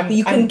mindset. Exactly,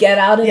 you can get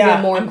out of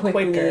it more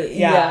quickly.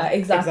 Quicker.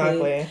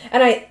 Exactly.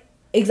 And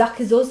Exactly,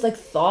 because those like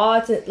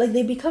thoughts, like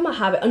they become a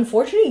habit.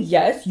 Unfortunately,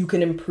 yes, you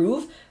can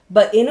improve,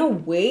 but in a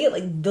way,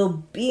 like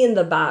they'll be in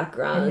the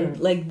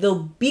background. Like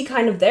they'll be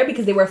kind of there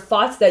because they were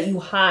thoughts that you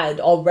had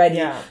already.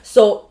 Yeah.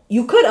 So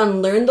you could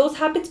unlearn those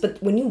habits,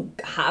 but when you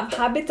have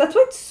habits, that's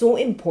why it's so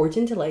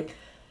important to like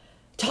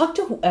talk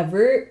to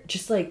whoever,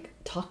 just like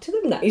talk to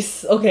them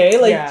nice, okay?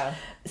 Like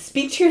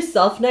speak to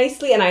yourself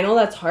nicely. And I know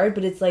that's hard,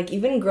 but it's like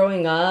even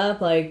growing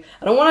up, like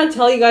I don't want to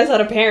tell you guys how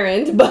to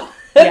parent, but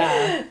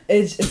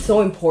it's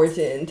so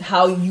important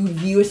how you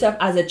view yourself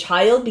as a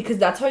child, because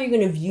that's how you're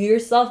going to view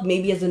yourself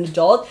maybe as an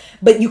adult.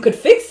 But you could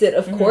fix it,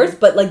 of course,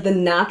 but like the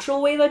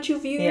natural way that you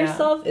view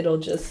yourself, it'll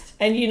just...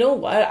 And you know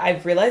what?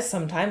 I've realized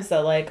sometimes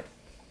that like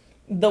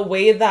the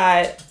way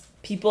that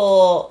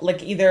people,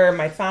 like either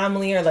my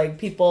family or like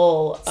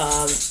people,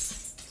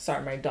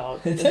 sorry, my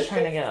dog is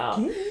trying to get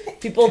out.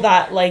 People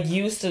that like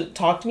used to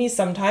talk to me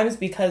sometimes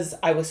because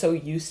I was so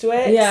used to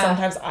it. Yeah.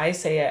 Sometimes I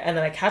say it and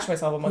then I catch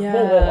myself. I'm like,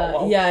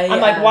 whoa. Yeah.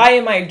 I'm like, why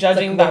am I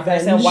judging that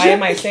person? Why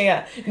am I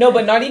saying it? No,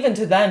 but not even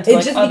to them. To, it's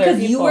like, just other because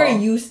people. You were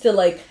used to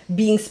like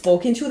being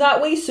spoken to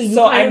that way, so you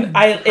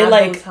it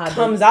like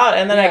comes out,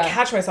 and then I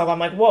catch myself. I'm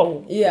like,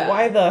 whoa. Yeah.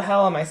 Why the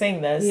hell am I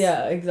saying this?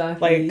 Yeah,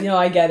 exactly. Like,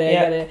 I get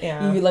it.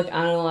 Yeah. You like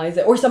analyze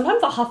it, or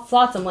sometimes I have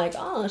thoughts. I'm like,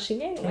 oh, she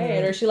gained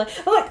weight, or she like,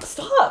 I'm like,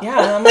 stop.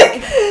 Yeah. I'm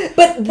like,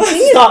 but the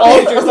thing is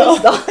also,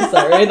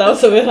 sorry, that was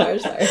so bit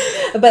harsh. Sorry,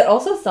 but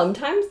also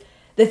sometimes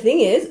the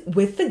thing is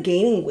with the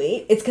gaining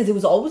weight, it's because it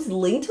was always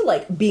linked to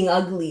like being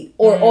ugly,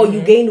 or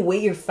you gained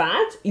weight, you're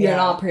fat, you're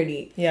not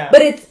pretty. Yeah,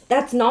 but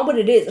that's not what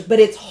it is. But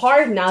it's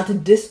hard now to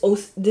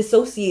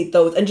dissociate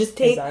those and just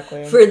take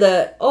for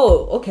the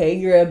okay,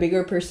 you're a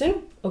bigger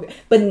person. Okay,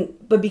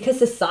 but because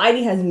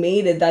society has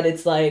made it that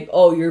it's like,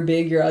 oh, you're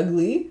big, you're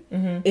ugly.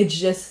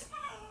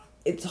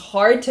 It's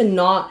hard to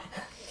not.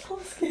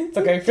 It's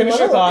okay, finish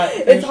your thought.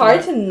 It's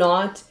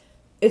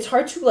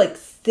hard to like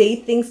say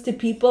things to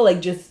people like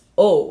just,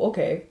 oh,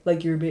 okay,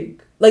 like you're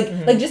big. Like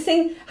like just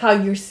saying how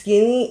you're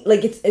skinny,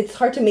 like it's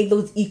hard to make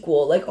those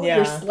equal. Like, oh,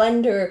 you're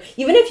slender.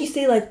 Even if you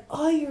say like,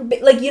 oh, you're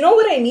big, like, you know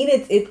what I mean?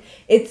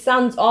 It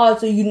sounds odd,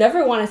 so you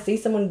never want to say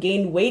someone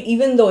gained weight,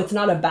 even though it's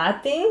not a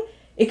bad thing.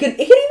 It could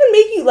even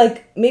make you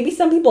like, maybe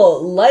some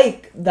people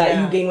like that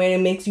you gain weight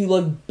and it makes you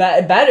look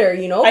better,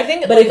 you know? I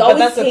think, but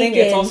that's the thing.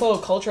 It's also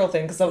a cultural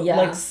thing, because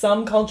like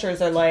some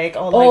cultures are like,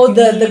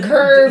 the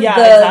curve,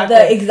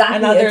 exactly,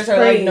 and others are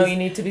like, no, you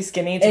need to be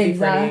skinny to be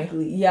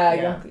pretty.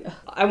 Exactly.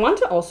 I want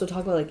to also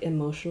talk about like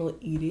emotional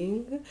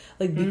eating,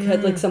 like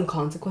because like some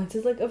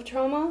consequences like of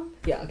trauma.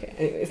 Yeah. Okay.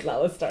 Anyways,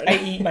 now let's start.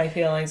 I eat my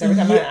feelings every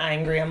time I'm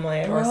angry. I'm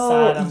like, or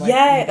sad. I'm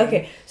like,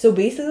 okay. So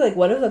basically, like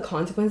one of the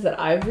consequences that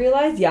I've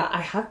realized,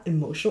 I have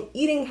emotional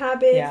eating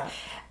habits. Yeah.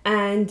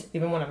 And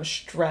even when I'm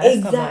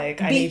stressed, I'm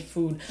like, I need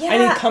food. I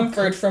need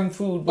comfort from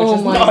food, which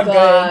is not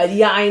good.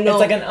 Yeah, I know. It's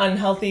like an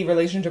unhealthy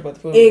relationship with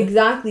food.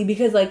 Exactly,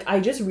 because like I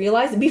just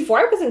realized before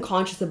I wasn't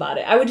conscious about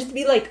it. I would just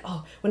be like,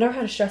 oh, whenever I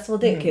had a stressful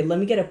day, okay, let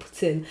me get a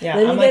poutine. Yeah,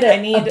 let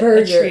me get a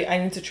burger. I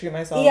need to treat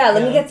myself. Yeah,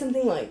 let me get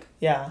something like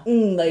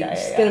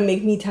just gonna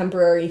make me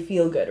temporarily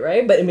feel good,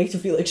 right? But it makes you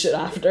feel like shit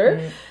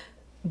after.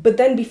 But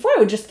then before I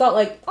would just thought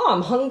like, oh,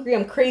 I'm hungry,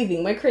 I'm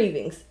craving my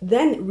cravings.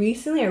 Then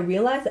recently I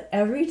realized that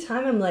every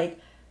time I'm like,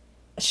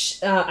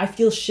 I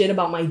feel shit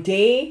about my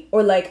day,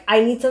 or like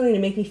I need something to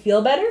make me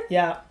feel better.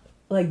 Yeah,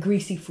 like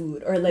greasy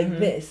food or like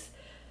this,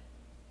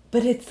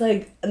 but it's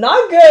like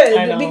not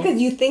good because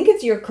you think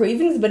it's your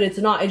cravings, but it's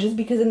not. It's just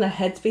because in the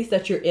headspace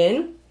that you're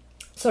in.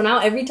 So now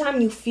every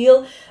time you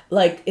feel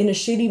like in a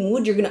shitty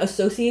mood, you're gonna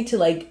associate to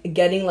like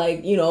getting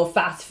like,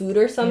 fast food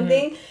or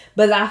something.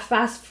 But that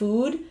fast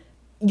food,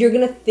 you're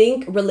gonna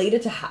think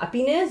related to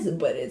happiness,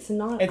 but it's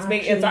not.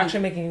 It's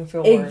actually making you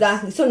feel worse.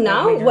 Exactly. So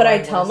now what I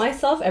tell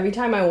myself every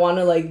time I want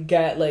to like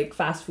get like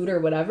fast food or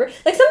whatever,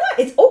 like sometimes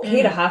it's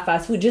okay to have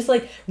fast food. Just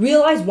like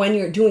realize when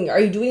you're doing it. Are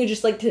you doing it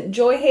just like to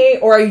enjoy,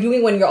 or are you doing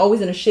it when you're always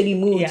in a shitty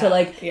mood to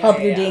like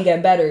help your day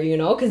get better?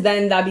 Because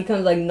then that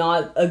becomes like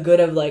not a good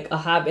of like a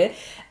habit.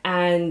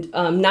 And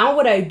now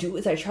what I do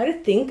is I try to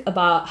think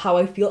about how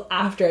I feel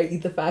after I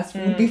eat the fast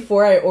food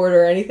before I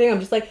order anything. I'm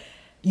just like,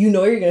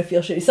 you're gonna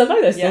feel shitty.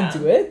 Sometimes I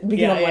still do it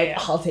because I'm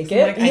like, I'll take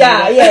it.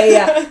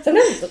 Like,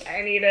 Sometimes it's like,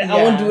 I need it.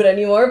 I won't do it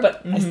anymore,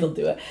 but I still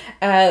do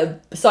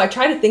it. So I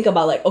try to think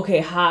about like, okay,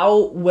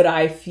 how would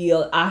I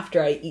feel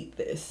after I eat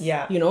this?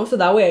 Yeah. So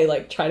that way I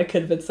like try to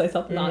convince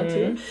myself not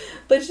to.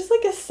 But it's just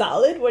like a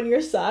salad when you're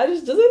sad. It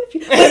just doesn't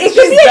feel.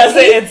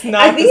 It's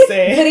not the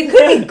same. But it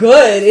could be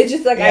good. It's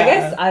just like I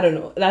guess I don't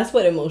know. That's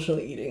what emotional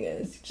eating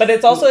is. But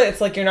it's also it's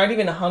like you're not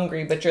even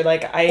hungry, but you're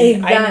like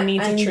I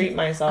need to treat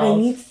myself. I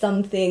need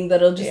something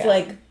that'll just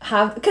like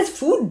have, because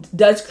food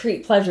does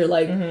create pleasure,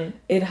 like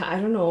I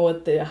don't know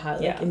what they have,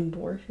 like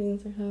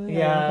endorphins or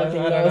something. I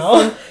don't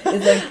know.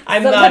 It's like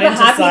I'm some not type into of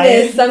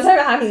happiness, some type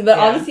of happiness, but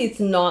obviously it's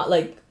not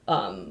like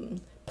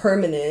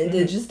permanent.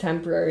 It's just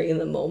temporary in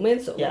the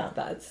moment. So like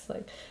that's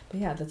like, but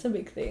that's a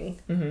big thing.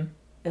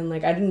 And,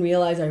 like, I didn't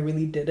realize I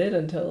really did it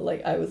until,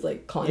 like, I was,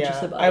 like,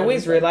 conscious about it. I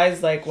always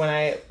realized, like,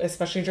 when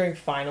especially during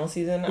final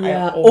season,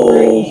 I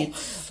overeat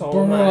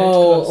so much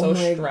because I'm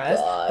so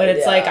stressed. God, but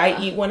it's like,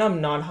 I eat when I'm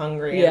not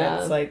hungry.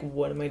 And it's like,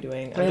 what am I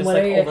doing? I'm just,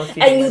 like,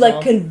 overfeeding and you, myself.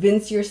 like,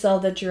 convince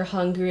yourself that you're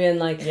hungry and,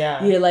 like,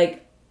 you're,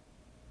 like...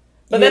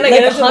 But then I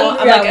get into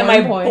I'm like, am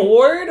I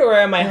bored or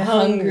am I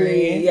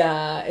hungry?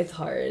 Yeah, it's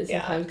hard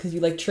sometimes because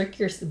you, like, trick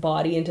your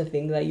body into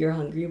thinking that you're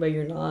hungry, but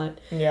you're not.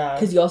 Yeah.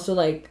 Because you also,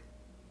 like...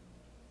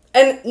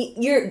 And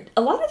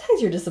a lot of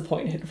times you're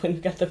disappointed when you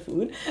get the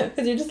food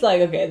because you're just like,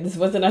 okay, this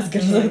wasn't as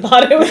good as I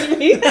thought it would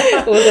be.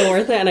 It wasn't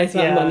worth it, and I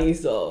spent money,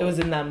 so it was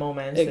in that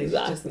moment. Exactly.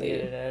 So you just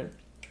needed it.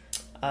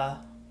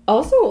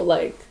 Also,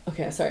 like,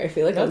 okay, sorry, I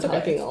feel like I'm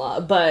talking a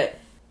lot, but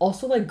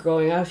also, like,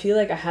 growing up, I feel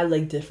like I had,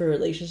 like, different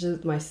relationships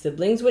with my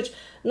siblings, which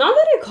not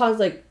that it caused,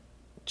 like,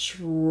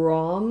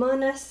 trauma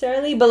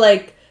necessarily, but,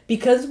 like,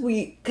 because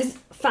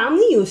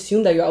family, you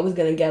assume that you're always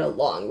gonna get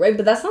along, right?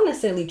 But that's not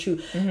necessarily true.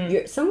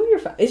 Some of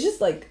your it's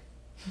just like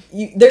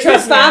they're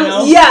just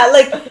family. Yeah,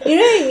 like, you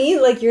know what I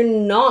mean? Like, you're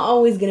not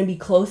always gonna be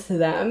close to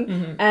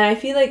them, and I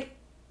feel like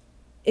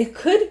it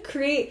could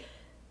create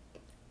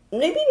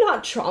maybe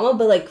not trauma,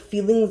 but, like,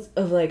 feelings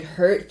of, like,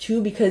 hurt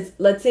too. Because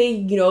let's say,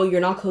 you know, you're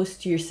not close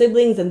to your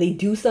siblings and they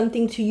do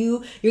something to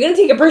you, you're gonna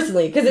take it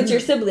personally because it's your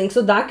sibling.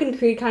 So that can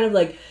create kind of,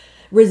 like,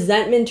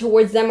 resentment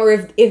towards them, or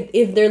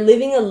if they're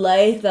living a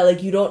life that,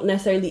 like, you don't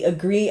necessarily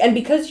agree, and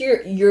because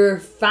your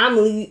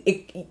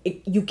family,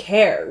 you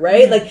care,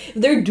 right? Like, if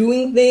they're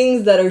doing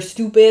things that are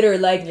stupid, or,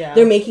 like,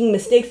 they're making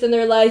mistakes in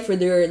their life, or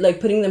they're, like,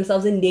 putting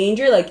themselves in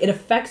danger, like, it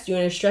affects you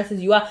and it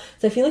stresses you out.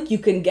 So I feel like you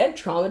can get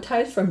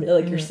traumatized from,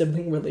 like, your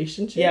sibling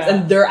relationships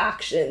and their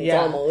actions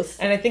almost.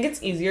 And I think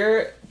it's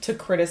easier to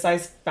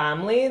criticize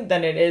family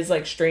than it is,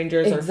 like,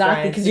 strangers or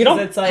friends, because you don't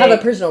have a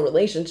personal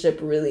relationship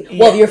really.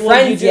 Well, your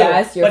friends,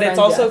 yes, but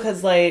it's also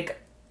because, like,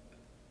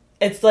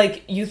 it's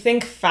like you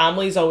think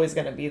family's always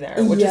gonna be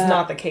there, which is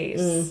not the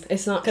case.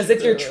 It's not, because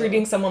if you're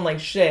treating someone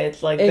like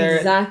shit, like,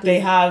 they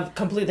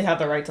completely have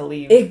the right to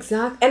leave.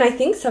 Exactly. And I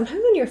think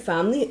sometimes when you're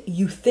family,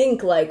 you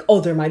think, like,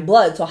 oh, they're my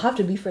blood, so I have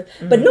to be friends.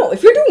 But no,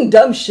 if you're doing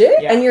dumb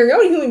shit and you're your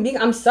own human being,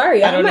 I'm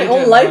sorry, I have my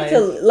own life to,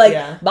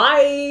 like,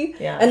 bye.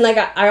 And, like,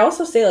 I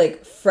also say,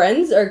 like,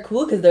 friends are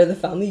cool because they're the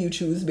family you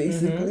choose,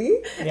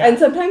 basically. And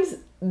sometimes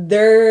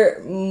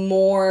they're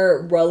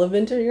more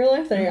relevant in your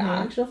life than your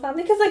actual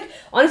family, because, like,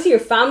 honestly, your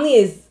family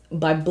is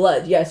by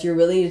blood. Yes, you're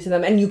related to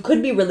them, and you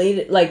could be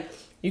related, like,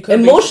 you could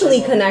emotionally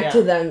connect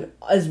to them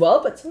as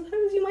well, but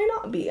sometimes you might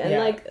not be, and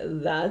like,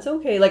 that's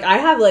okay. Like, I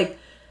have, like,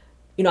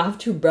 you know, I have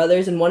 2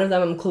 brothers, and one of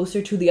them I'm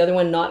closer to, the other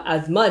one not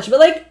as much, but,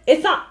 like,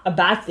 it's not a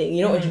bad thing,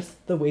 you know. It's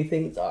just the way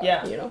things are,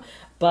 you know.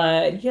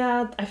 But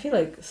yeah, I feel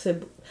like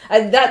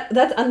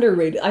that's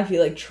underrated. I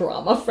feel like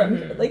trauma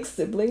from like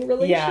sibling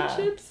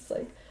relationships. It's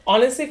like,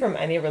 honestly, from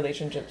any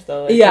relationships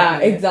though.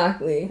 Like,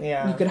 exactly.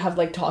 Yeah. You could have,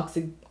 like,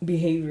 toxic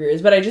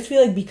behaviors, but I just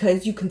feel like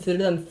because you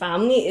consider them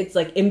family, it's,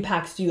 like,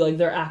 impacts you, like,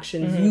 their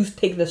actions. You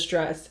take the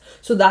stress.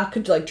 So that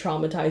could, like,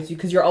 traumatize you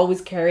because you're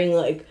always carrying,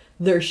 like,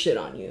 their shit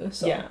on you.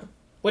 So. Yeah.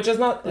 Which is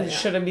not,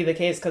 shouldn't be the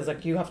case, because,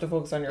 like, you have to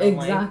focus on your own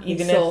life.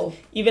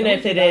 Even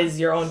if it is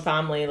your own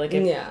family, like,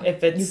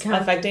 if it's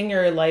affecting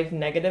your life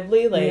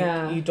negatively,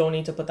 like, you don't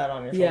need to put that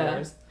on your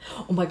shoulders.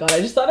 Oh my god, I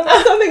just thought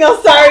about something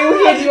else. Sorry,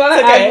 okay, do you want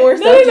to add more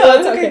stuff? No,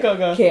 it's okay, go.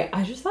 Okay,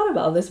 I just thought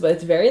about this, but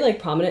it's very,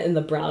 like, prominent in the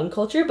brown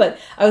culture, but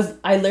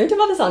I learned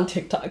about this on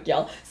TikTok,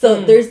 y'all.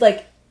 So there's,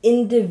 like,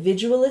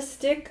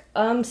 individualistic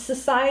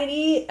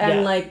society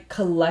and like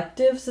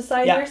collective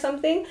society or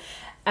something.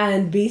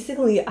 And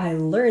basically, I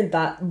learned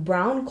that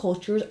brown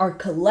cultures are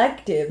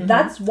collective. Mm-hmm.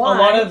 That's why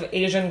a lot of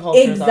Asian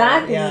cultures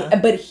are,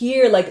 But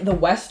here, like the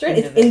Western,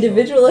 it's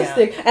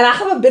individualistic. Yeah. And I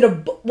have a bit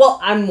of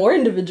I'm more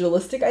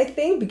individualistic, I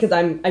think, because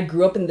I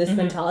grew up in this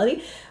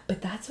mentality.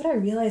 But that's what I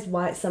realized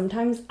why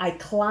sometimes I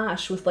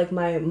clash with like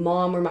my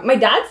mom or my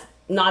dad's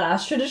not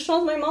as traditional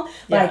as my mom,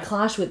 but I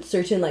clash with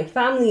certain like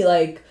family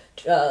like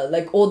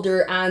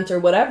older aunts or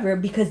whatever,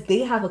 because they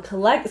have a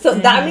collect. So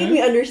that made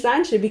me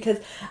understand shit, because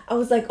I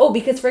was like,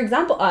 because for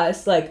example,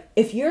 us, like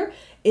if you're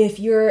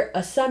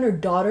a son or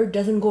daughter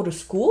doesn't go to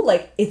school,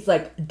 like it's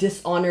like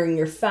dishonoring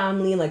your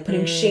family and like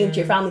putting shame to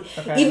your family,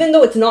 even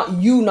though it's not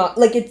you, not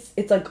like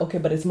it's like, okay,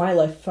 but it's my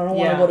life if I don't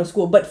want to go to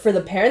school. But for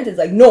the parents, it's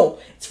like, no,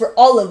 it's for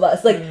all of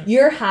us. Like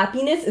your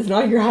happiness is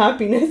not your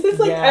happiness, it's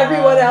like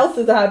everyone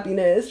else's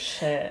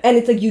happiness. And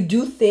it's like you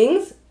do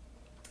things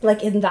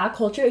like in that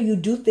culture, you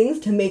do things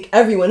to make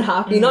everyone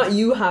happy, not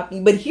you happy.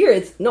 But here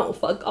it's, no,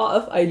 fuck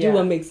off. I do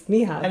what makes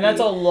me happy. And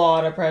that's a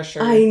lot of pressure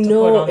to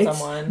put on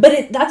someone.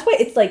 But that's why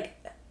it's like,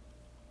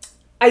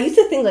 I used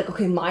to think like,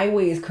 okay, my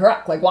way is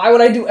correct. Like, why would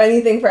I do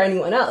anything for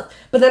anyone else?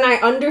 But then I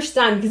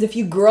understand, because if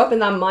you grew up in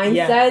that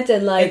mindset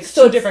and like... It's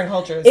so different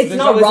cultures. It's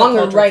not wrong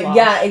or right. Clash.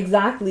 Yeah,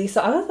 exactly. So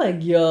I was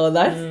like, yo,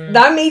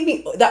 that made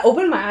me... That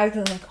opened my eyes.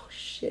 I was like,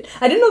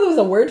 I didn't know there was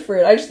a word for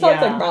it. I just thought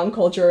it's like brown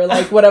culture or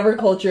like whatever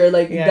culture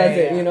like does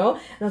it, you know?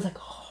 And I was like,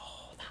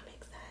 oh, that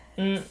makes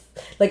sense.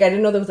 Like I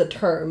didn't know there was a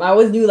term. I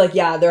always knew like,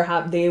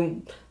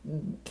 they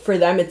for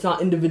them it's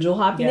not individual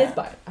happiness,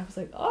 but I was was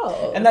like,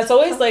 oh. And that's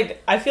always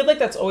like, I feel like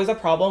that's always a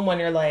problem when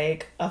you're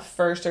like a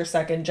first or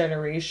second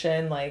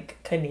generation like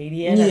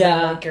Canadian, and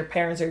then like your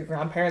parents or your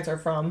grandparents are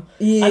from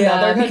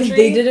another country, because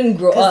they didn't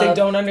grow up, because they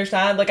don't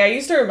understand. Like I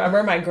used to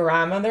remember my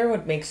grandmother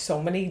would make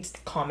so many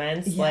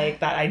comments like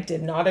that I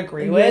did not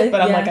agree with,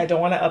 but I'm like, I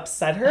don't want to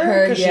upset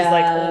her because she's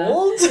like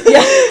old. So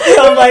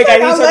I'm like, I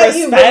need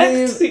to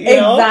respect, you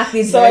know?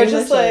 Exactly. So I was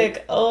just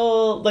like,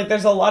 oh, like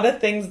there's a lot of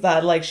things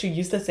that like she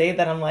used to say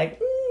that I'm like,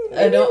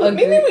 I don't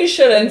agree. Maybe we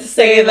shouldn't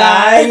say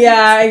that.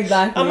 Yeah,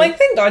 exactly. I'm like,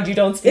 thank God you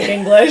don't speak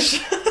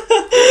English.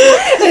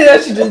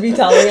 I should just be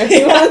telling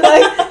everyone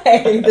like,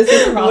 hey, this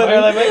is wrong.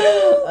 Literally, I'm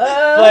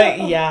like,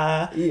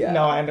 but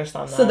no, I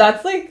understand that. So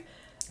that's like,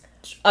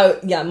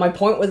 my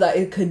point was that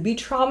it could be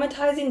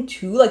traumatizing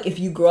too. Like if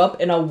you grow up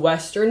in a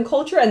Western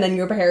culture and then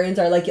your parents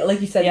are like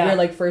you said, you're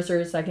like first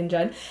or second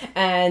gen,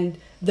 and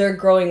they're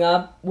growing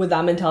up with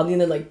that mentality and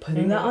they're like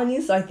putting that on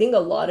you. So I think a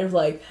lot of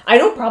like, I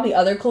know probably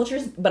other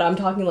cultures, but I'm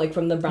talking like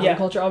from the brown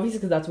culture obviously,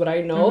 because that's what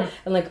I know.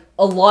 And like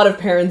a lot of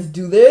parents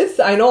do this.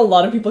 I know a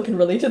lot of people can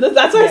relate to this.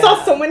 That's why I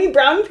saw so many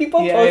brown people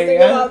posting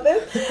about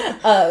this.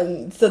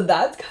 So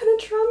that's kind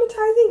of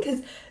traumatizing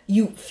because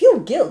you feel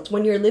guilt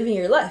when you're living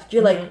your life.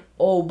 You're like,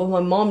 oh, but my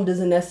mom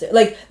doesn't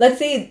necessarily, like, let's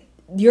say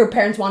your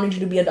parents wanted you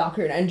to be a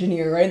doctor and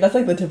engineer, right? That's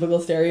like the typical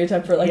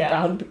stereotype for like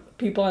brown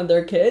people and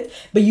their kids.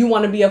 But you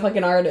want to be a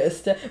fucking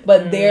artist.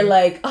 But they're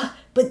like,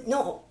 but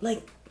no,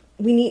 like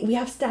we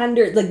have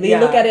standards. Like they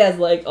look at it as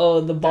like,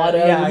 oh, the bottom.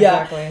 Yeah,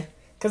 exactly.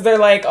 Because they're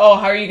like, oh,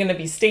 how are you going to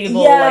be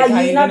stable? Like, how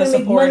are you going to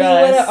support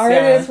us? What an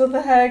artist, what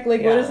the heck?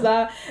 Like, what is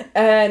that?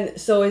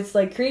 And so it's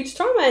like creates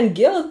trauma and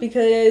guilt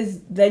because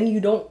then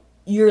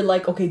you're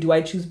like, okay, do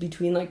I choose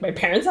between like my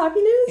parents'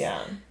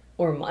 happiness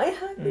or my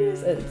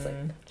happiness? And it's like,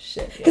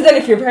 shit. Because then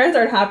if your parents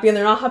aren't happy and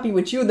they're not happy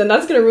with you, then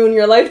that's going to ruin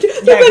your life too.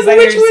 Because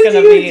which one do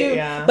you do?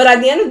 Yeah. But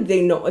at the end of the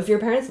day, no, if your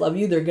parents love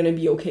you, they're going to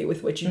be okay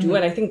with what you do.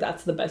 And I think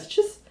that's the best.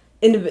 Just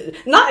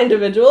not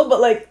individual,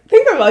 but like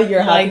think about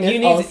your happiness. You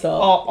need also.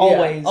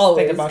 Always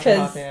think about your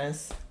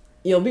happiness.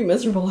 You'll be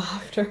miserable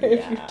after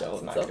if you don't.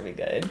 It's not going to be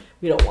good.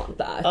 We don't want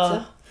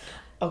that.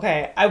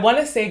 Okay, I want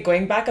to say,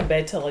 going back a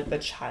bit to like the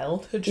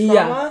childhood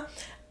trauma,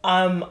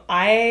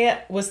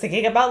 I was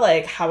thinking about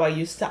like how I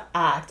used to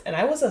act, and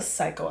I was a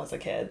psycho as a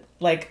kid.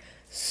 Like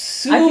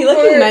super, I feel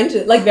like you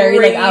mentioned like very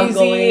crazy, like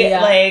outgoing,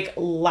 like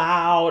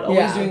loud,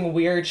 always doing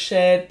weird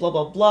shit, blah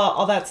blah blah,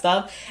 all that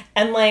stuff.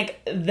 And like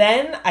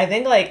then I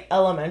think like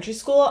elementary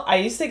school, I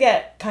used to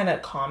get kind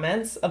of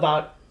comments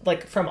about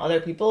like from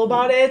other people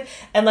about it,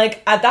 and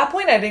like at that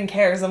point I didn't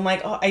care because I'm like,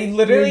 oh, I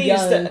literally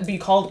used to be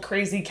called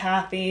crazy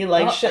Kathy,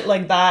 like shit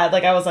like that.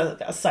 Like I was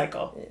a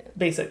psycho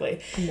basically.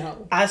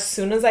 As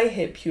soon as I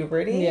hit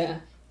puberty,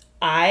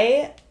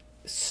 I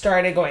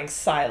started going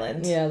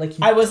silent. Like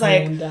I was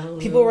like,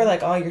 people were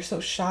like, oh, you're so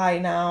shy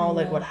now,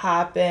 like what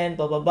happened,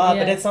 blah blah blah.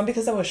 But it's not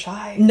because I was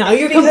shy. Now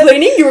you're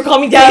complaining you were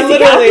calling me crazy.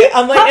 Literally.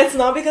 I'm like, it's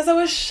not because I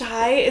was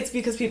shy, it's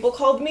because people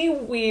called me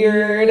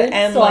weird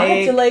and so like I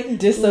had to like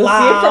dissociate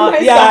from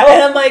myself.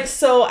 And I'm like,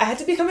 so I had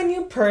to become a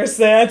new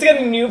person. I had to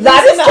get a new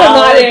personality. That is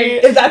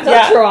traumatic. If that's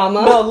not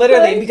trauma. No,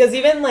 literally, because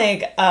even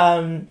like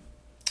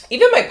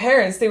even my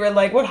parents, they were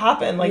like, what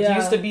happened? Like, you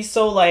used to be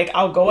so, like,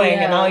 outgoing,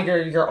 and now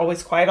you're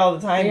always quiet all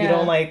the time. You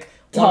don't, like,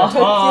 want to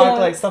talk,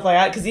 like, stuff like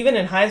that. Because even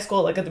in high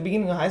school, like, at the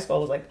beginning of high school, I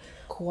was, like,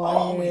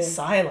 always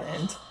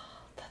silent.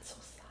 That's so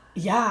sad.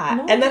 Yeah.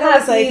 No, and then I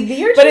was like,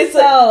 but it's,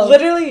 like,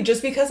 literally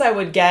just because I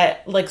would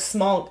get, like,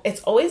 small,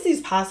 it's always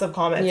these passive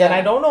comments. And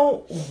I don't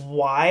know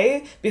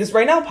why. Because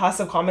right now,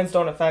 passive comments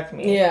don't affect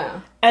me.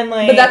 And,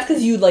 like. But that's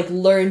because you, like,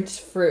 learned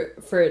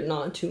for it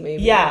not to,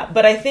 maybe. Yeah.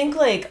 But I think,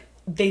 like,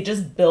 they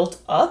just built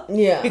up.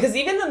 Because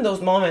even in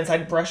those moments,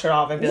 I'd brush it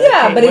off and be like,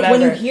 hey, but it's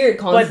when you hear it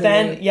constantly.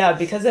 But then,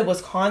 because it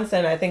was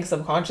constant, I think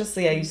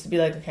subconsciously I used to be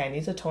like, okay, I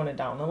need to tone it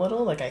down a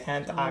little. Like, I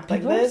can't act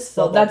like this.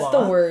 So that's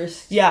the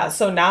worst. Yeah,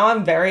 so now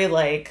I'm very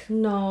like, I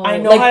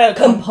know like, how to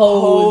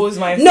compose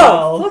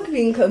myself. No, fuck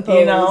being composed.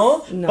 You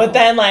know? No. But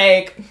then,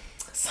 like,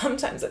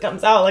 sometimes it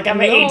comes out, like, on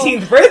my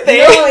 18th birthday.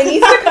 No, it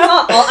needs to come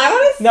out. I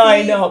want to see. No,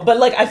 I know. But,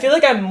 like, I feel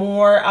like I'm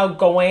more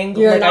outgoing,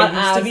 like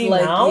I used to be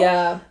like,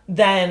 now,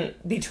 than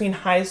between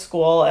high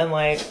school and,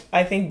 like,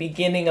 I think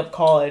beginning of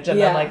college. And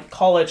then, like,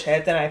 college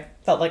hit, then I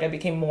felt like I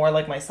became more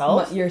like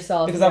myself.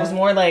 Yourself. Because I was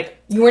more, like...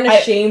 You weren't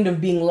ashamed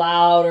of being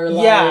loud or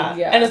like...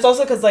 Yeah. And it's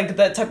also because, like,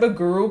 the type of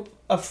group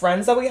of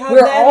friends that we had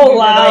we're all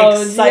loud,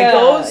 like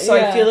psychos, so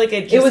I feel like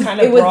it just kind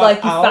of it was like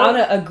you found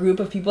a group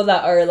of people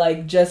that are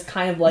like just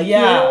kind of like you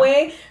in a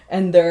way,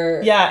 and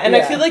they're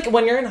I feel like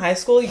when you're in high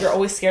school, you're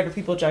always scared of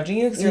people judging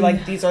you because you're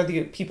like, these are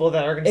the people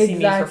that are going to see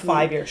me for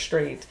 5 years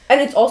straight. And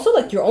it's also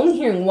like you're only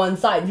hearing one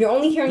side. You're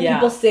only hearing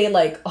people say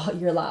like, oh,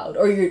 you're loud,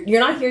 or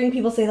you're not hearing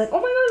people say like, oh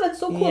my god, that's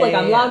so cool. Like,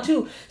 I'm loud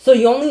too. So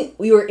you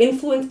were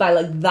influenced by,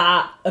 like,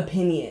 that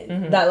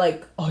opinion. That,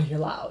 like, oh, you're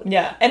loud.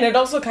 Yeah. And it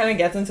also kind of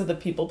gets into the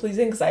people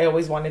pleasing, because I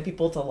always wanted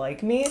people to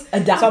like me.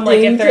 Adapting. So I'm like,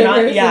 if they're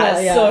not,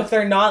 so if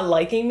they're not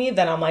liking me,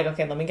 then I'm like,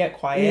 okay, let me get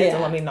quiet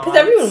and let me not. Because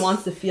everyone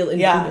wants to feel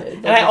included. Yeah.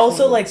 And I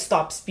also, like,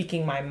 stopped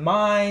speaking my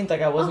mind.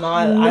 Like, I was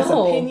not as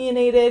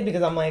opinionated,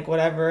 because I'm like,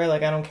 whatever,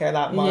 like, I don't care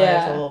that much,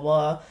 blah, blah,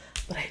 blah.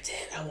 But I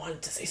did. I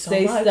wanted to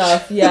say much.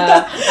 Stuff,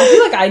 yeah. I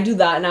feel like I do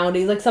that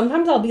nowadays. Like,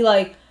 sometimes I'll be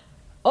like,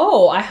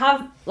 oh, I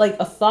have, like,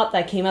 a thought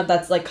that came up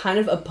that's, like, kind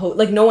of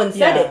like, no one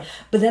said it.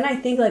 But then I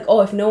think, like, oh,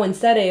 if no one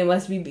said it, it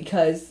must be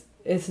because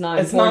it's not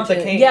important. It's not the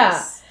case.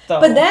 Yeah. Though.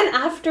 But then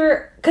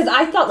after, because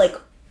I thought, like,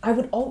 I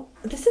would,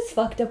 this is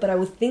fucked up, but I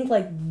would think,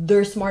 like,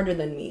 they're smarter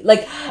than me.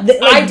 Like, they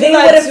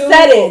would have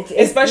said it.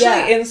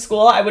 Especially in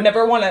school, I would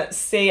never want to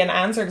say an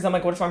answer, because I'm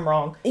like, what if I'm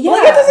wrong? Yeah.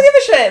 Like, it doesn't give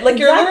a shit. Like,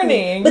 you're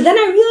learning. But then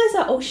I realized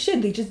that, oh,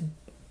 shit,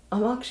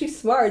 I'm actually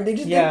smart. They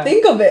just didn't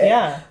think of it.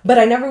 Yeah. But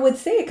I never would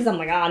say it, because I'm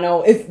like,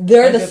 no, if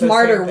they're the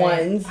smarter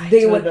ones,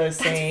 they would. That's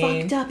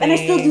fucked up. And I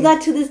still do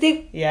that to this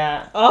day.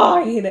 Yeah. Oh,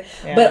 I hate it.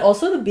 Yeah. But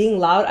also the being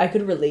loud, I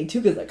could relate to,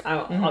 because, like,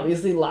 I'm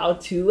obviously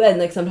loud too. And,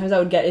 like, sometimes I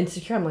would get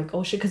insecure. I'm like,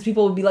 oh shit, because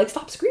people would be like,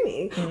 stop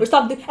screaming. Or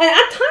stop. And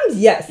at times,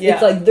 yes. Yeah.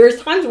 It's like,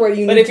 there's times where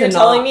you need to. But if you're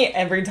telling me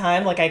every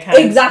time, like, I can't.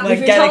 Exactly. Like,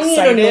 if you're telling me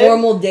on a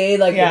normal day,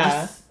 like,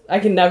 I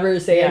can never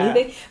say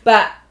anything.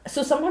 But,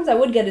 so sometimes I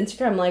would get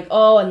insecure. I'm like,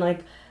 oh, and,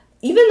 like,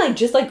 even, like,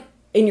 just, like,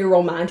 in your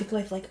romantic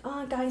life, like,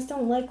 oh, guys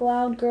don't like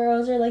loud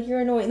girls, or, like, you're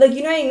annoying. Like,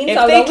 you know what I mean? If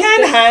so they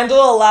can't handle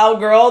a loud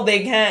girl,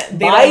 they can't.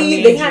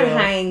 They can't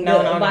hang.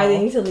 No. They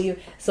need to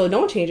leave. So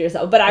don't change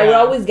yourself. But I would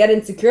always get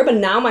insecure. But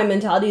now my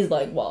mentality is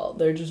like, well,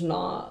 they're just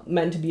not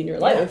meant to be in your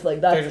life. Like,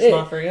 that's they're just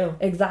not for you.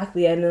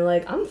 Exactly. And then,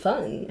 like, I'm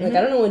fun. Like,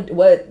 I don't know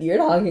what you're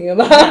talking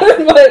about.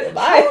 But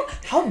bye.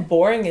 How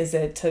boring is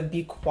it to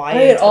be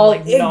quiet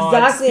and, like,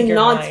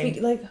 not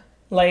speak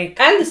like,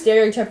 and the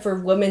stereotype for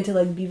women to,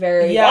 like, be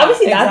very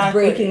obviously that's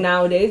breaking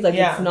nowadays, like,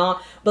 it's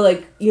not, but,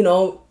 like, you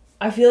know,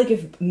 I feel like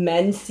if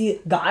men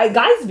see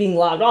guys being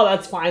loud, oh,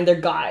 that's fine, they're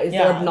guys,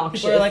 they're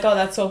obnoxious. People are like, oh,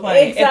 that's so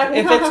funny. Exactly.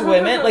 If it's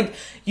women, like,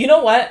 you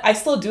know what? I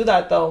still do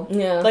that, though.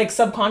 Yeah. Like,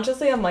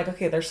 subconsciously, I'm like,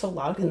 okay, they're so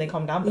loud, can they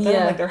calm down? But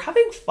then I'm like, they're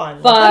having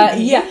fun. But,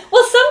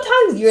 well,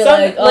 sometimes you're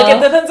like,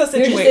 it depends on the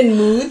situation. You're just in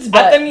moods,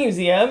 but... At the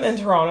museum in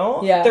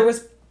Toronto, there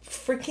was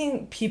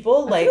freaking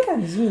people, like... I think I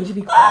need to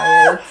be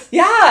quiet.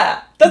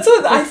 Yeah! That's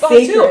what I thought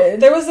too.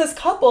 There was this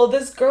couple.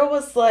 This girl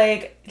was,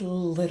 like,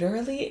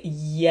 literally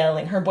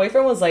yelling. Her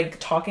boyfriend was, like,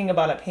 talking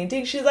about a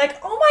painting. She's like,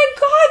 "Oh my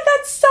god,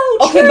 that's so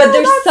true." Okay, but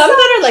there's some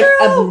that are, like,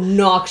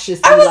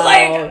 obnoxiously I was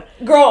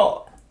like,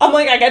 girl. I'm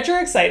like, I get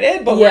you're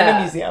excited, but we're in a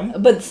museum.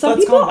 But some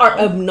people are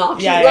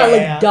obnoxious,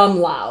 like dumb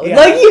loud. Yeah.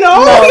 Like, you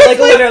know? No, like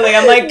literally.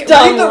 I'm like,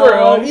 leave the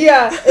room.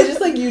 Yeah, it's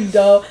just like, you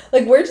know.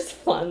 Like, we're just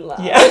fun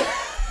loud. Yeah.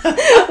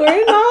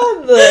 We're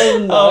not the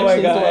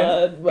obnoxious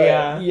loud,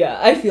 but yeah,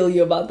 I feel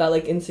you about that,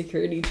 like,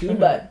 insecurity too.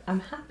 But I'm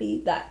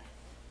happy that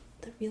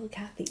the real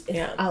Kathy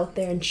is out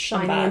there and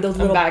shining, and those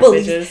little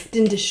bullies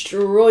didn't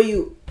destroy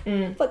you.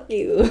 Fuck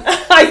you.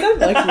 I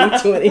said fuck you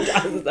too many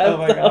times. Oh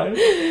my god.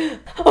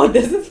 Oh,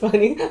 this is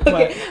funny.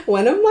 Okay,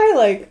 one of my,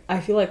 like, I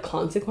feel like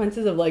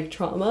consequences of, like,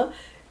 trauma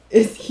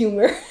is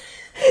humor.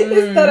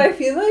 Is that I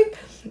feel like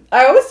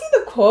I always see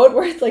the quote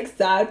where it's like,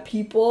 sad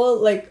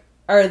people, like,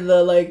 are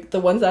the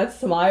ones that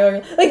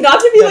smile, like, not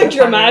to be like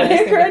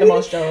dramatic or anything, the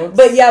most jokes.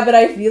 But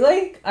I feel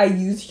like I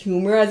use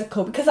humor as a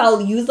cope, because I'll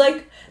use,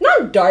 like,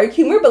 not dark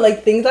humor, but,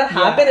 like, things that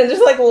happen and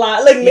just, like,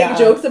 make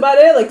jokes about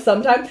it. Like,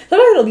 sometimes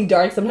it'll be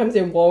dark, sometimes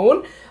it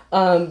won't.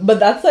 But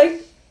that's,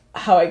 like,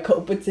 how I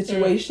cope with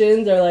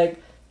situations, or,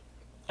 like,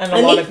 I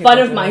make fun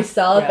of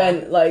myself,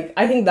 and, like,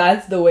 I think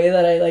that's the way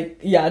that I,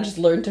 like, just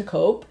learn to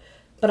cope.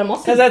 But I'm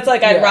also... Because that's,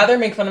 like, I'd rather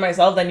make fun of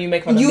myself than you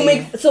make fun of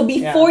me. So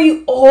before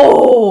you...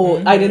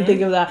 Oh! I didn't think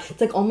of that. It's,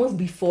 like, almost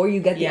before you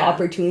get the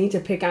opportunity to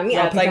pick on me,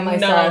 I'll pick on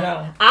myself.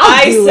 No.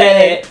 I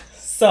said it.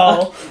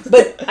 So...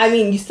 But, I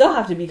mean, you still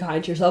have to be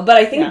kind to yourself. But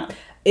I think...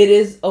 It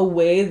is a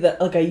way that,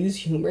 like, I use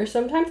humor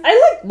sometimes.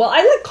 I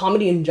like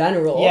comedy in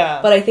general.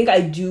 Yeah. But I think I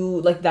do,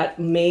 like, that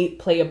may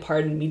play a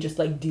part in me just,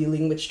 like,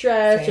 dealing with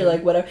stress or,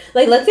 like, whatever.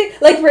 Like, let's say,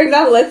 like, for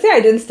example, let's say I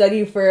didn't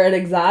study for an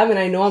exam and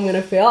I know I'm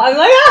gonna fail. I'm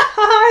like,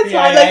 it's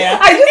fine. Like,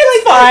 I just,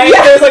 it's like... fine.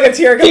 Yeah. There's, like, a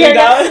tear coming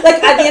down.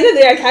 Like, at the end of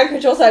the day, I can't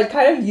control, so I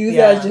kind of use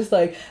it as just,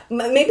 like,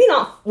 maybe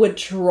not with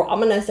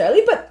trauma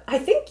necessarily, but I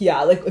think,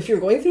 like, if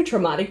you're going through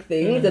traumatic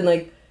things and,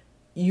 like,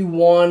 you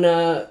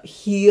wanna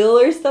heal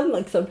or something,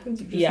 like, sometimes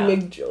you just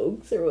make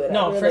jokes or whatever.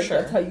 No, for like, sure.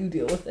 That's how you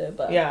deal with it.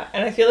 But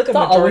and I feel like a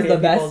majority of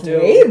people do.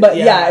 Way, but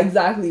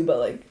exactly. But,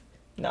 like,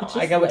 no,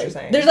 I get what you're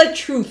saying. There's, like,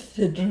 truth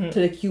to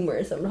the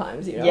humor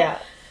sometimes, you know. Yeah.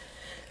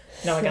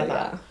 No, I got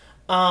that.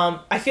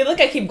 I feel like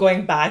I keep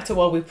going back to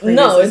what we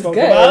previously spoke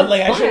about.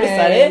 Like, I should have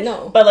said it.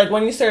 No. But, like,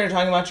 when you started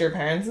talking about your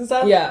parents and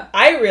stuff,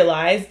 I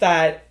realized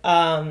that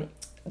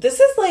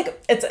this is,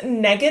 like, it's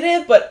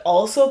negative but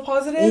also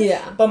positive.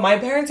 Yeah. But my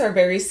parents are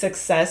very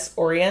success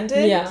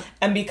oriented. Yeah.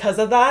 And because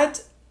of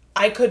that,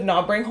 I could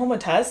not bring home a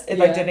test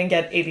if I didn't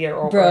get 80 or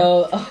over.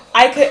 Bro.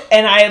 I could,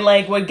 and I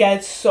like would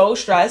get so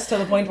stressed to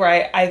the point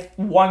where I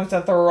wanted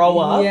to throw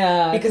up.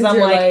 Yeah. Because I'm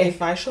like,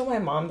 if I show my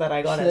mom that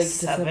I got a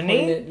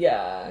 70.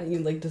 Yeah. You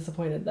like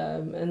disappointed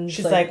them. And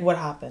she's like, what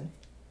happened?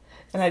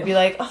 And I'd be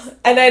like, oh.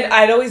 And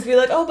I'd always be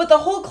like, oh, but the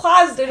whole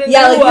class didn't do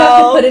well. Yeah, like you have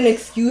to put an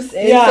excuse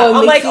in. Yeah, so it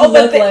I'm makes like, oh,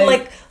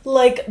 but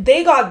like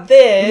they got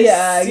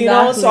this, you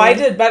know, so I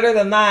did better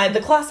than that. The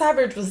class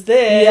average was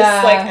this,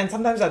 like, and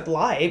sometimes I'd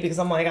lie because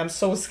I'm like, I'm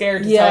so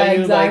scared to tell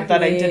you like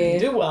that I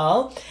didn't do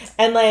well,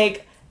 and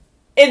like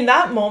in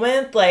that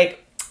moment,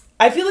 like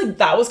I feel like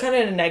that was kind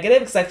of negative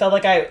because I felt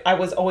like I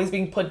was always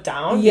being put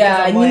down.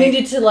 Yeah, and you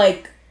needed to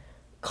like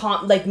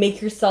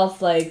make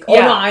yourself like, oh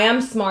no, I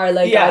am smart,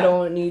 like I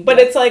don't need but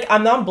it's like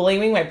I'm not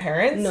blaming my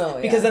parents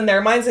because in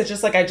their minds it's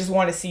just like I just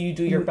want to see you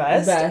do your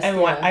best and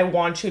I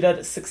want you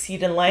to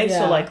succeed in life,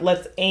 so like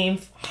let's aim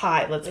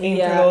high, let's aim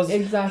for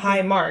those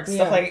high marks,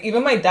 stuff like.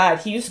 Even my dad,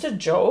 he used to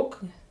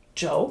joke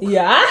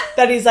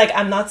that he's like,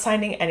 I'm not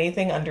signing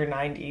anything under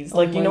 90s,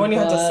 like you know when you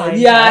have to sign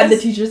tests? And the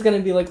teacher's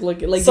gonna be like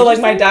so like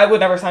my dad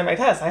would never sign my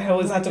test. I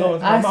always had to go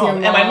with my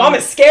mom, and my mom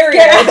is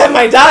scarier than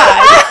my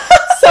dad.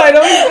 So I'd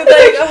always be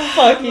like, oh,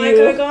 fuck you.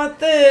 Like, I got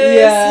this.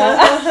 Yeah.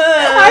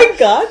 I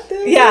got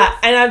this. Yeah,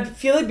 and I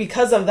feel like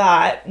because of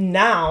that,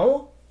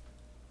 now,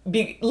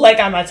 like,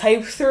 I'm a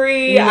type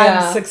 3,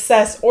 I'm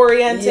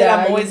success-oriented,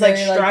 I'm always, like,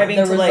 striving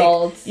to,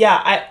 results.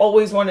 Like, I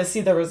always want to see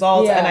the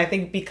results, and I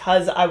think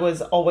because I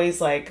was always,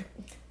 like,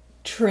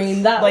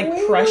 trained that like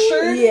way?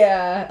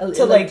 Pressured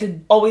to like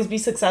always be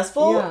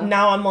successful.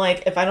 Now I'm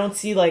like, if I don't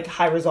see like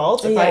high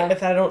results,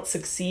 if I don't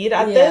succeed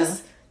at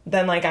this,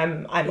 then like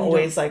I'm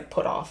always like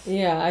put off.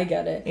 Yeah, I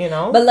get it. You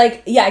know? But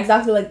like, yeah,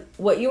 exactly like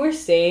what you were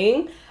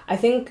saying. I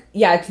think,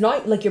 it's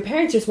not like your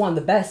parents just want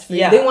the best for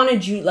you. They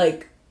wanted you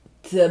like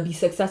to be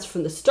successful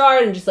from the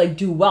start and just like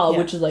do well,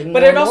 which is like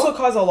normal. But it also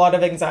caused a lot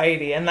of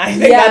anxiety, and I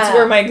think that's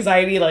where my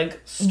anxiety like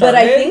started. But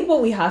I think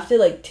what we have to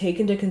like take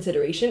into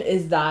consideration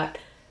is that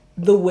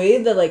the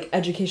way that like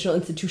educational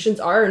institutions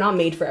are not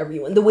made for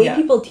everyone. The way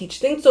people teach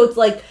things, so it's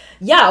like,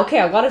 okay,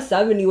 I got a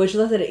 70, which is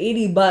less than an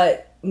 80,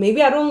 but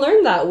maybe I don't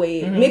learn that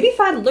way. Mm-hmm. Maybe if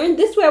I had learned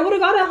this way, I would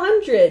have got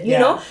 100, you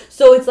know?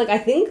 So it's like, I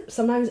think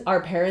sometimes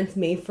our parents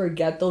may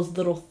forget those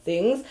little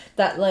things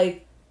that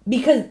like,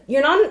 because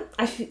you're not,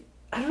 I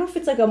don't know if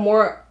it's like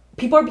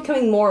people are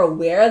becoming more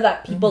aware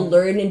that people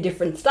learn in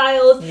different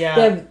styles.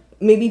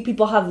 Maybe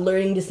people have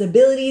learning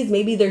disabilities.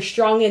 Maybe they're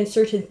strong in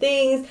certain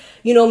things.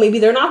 You know, maybe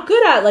they're not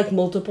good at like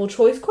multiple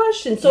choice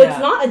questions. So it's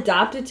not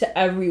adapted to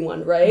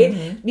everyone, right?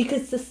 Mm-hmm.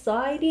 Because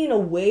society in a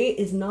way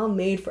is not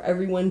made for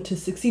everyone to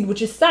succeed,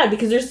 which is sad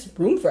because there's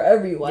room for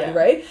everyone,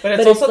 right? But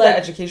it's also like,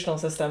 the educational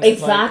system is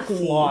like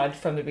flawed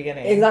from the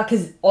beginning. Exactly.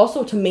 Because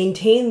also to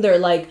maintain their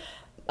like,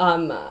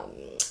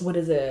 what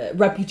is it,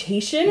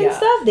 reputation and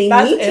stuff, they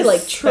need to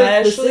like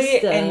trick the system.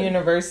 Especially in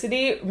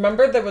university.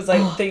 Remember there was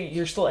like,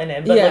 you're still in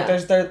it, but like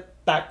there's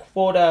that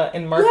quota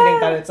in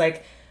marketing that it's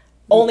like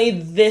only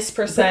this %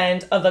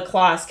 of the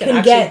class can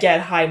actually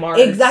get high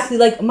marks. Exactly.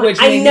 Like which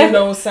makes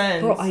no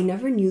sense. Bro, I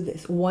never knew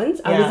this.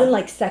 Once I was in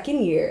like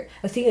second year, I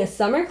was taking a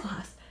summer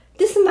class.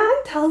 This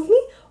man tells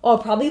me,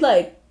 probably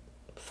like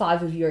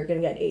 5 of you are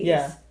gonna get A's.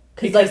 Yeah.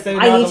 Because like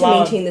I need to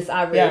maintain this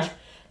average. Yeah.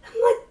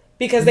 I'm like,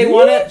 because they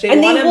want to,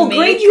 and they will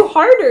grade you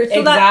harder. So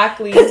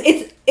exactly. Because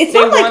it's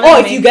not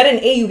like, if you get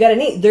an A, you get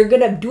an A. They're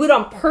going to do it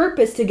on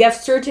purpose to give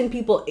certain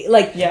people,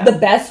 like, the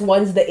best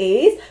ones the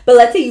A's. But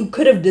let's say you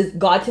could have just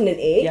gotten an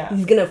A.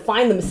 He's going to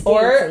find the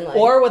mistakes.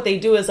 Or what they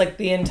do is, like,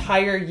 the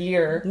entire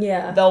year,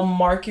 they'll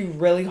mark you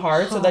really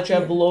hard so that you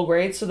have low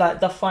grades, so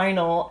that the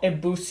final,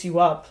 it boosts you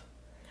up.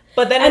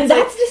 But then and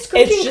that's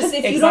discouraging because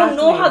if you don't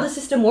know how the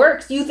system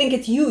works, you think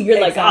it's you.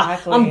 You're like,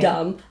 I'm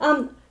dumb.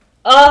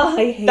 I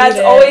hate That's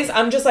it. Always,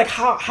 I'm just like,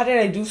 how did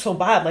I do so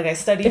bad? Like, I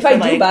studied if I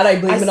do bad, I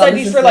blame it on the system. I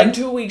studied for like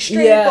 2 weeks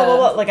straight, blah, blah,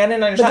 blah. Like, I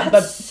didn't understand.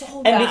 But that's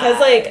so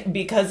bad. And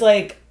because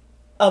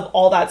of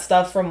all that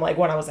stuff from like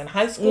when I was in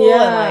high school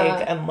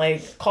and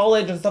like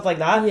college and stuff like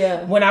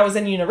that. When I was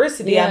in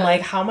university, I'm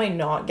like, how am I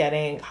not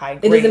getting high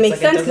grades? It doesn't make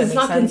sense because it's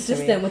not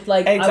consistent with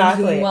like I was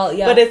doing well.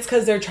 But it's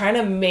because they're trying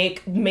to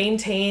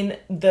maintain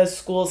the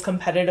school's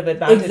competitive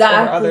advantage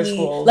over other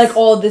schools. Like,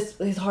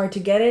 this is hard to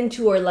get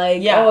into, or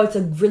like, it's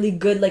a really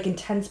good like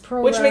intense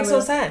program, which makes no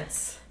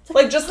sense.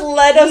 Like, just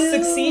let us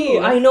succeed.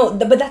 I know,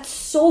 but that's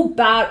so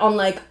bad. On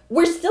like,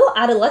 we're still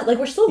adolescent. Like,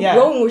 we're still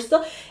growing. We're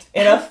still.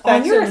 It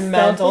affects your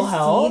mental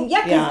health.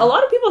 Yeah, because a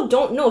lot of people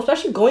don't know,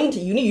 especially going into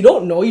uni. You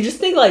don't know. You just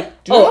think like,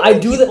 I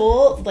do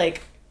people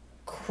like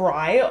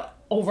cry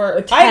over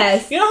a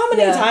test. You know how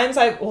many times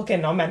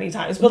not many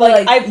times, but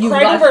like I've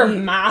cried over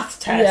math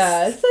tests.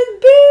 Yeah, it's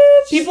like,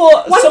 bitch. People,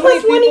 1 +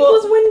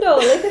 1 = window.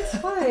 Like, it's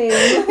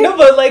fine. No,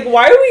 but like,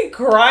 why are we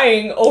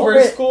crying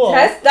over school?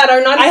 Tests that are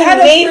not even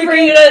made for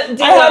you to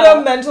do. I had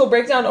a mental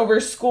breakdown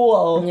over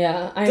school.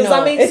 Yeah, I know. Does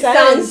that make sense? It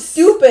sounds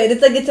stupid.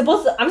 It's like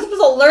I'm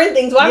supposed to learn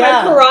things. Why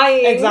am I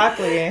crying?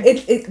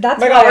 Exactly. That's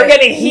my God, we're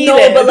getting heated.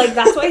 No, but like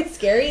that's why it's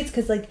scary. It's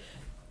because like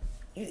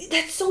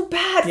that's so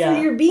bad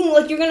for your being.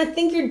 Like, you're gonna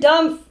think you're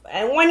dumb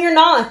when you're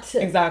not.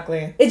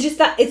 Exactly. It's just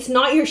that it's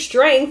not your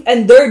strength,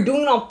 and they're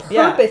doing it on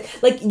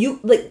purpose. Like,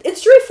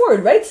 it's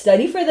straightforward, right?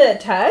 Study for the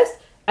test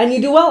and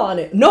you do well on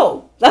it.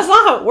 No, that's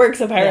not how it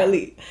works,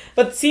 apparently.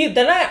 But see,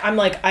 then I'm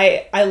like,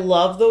 I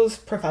love those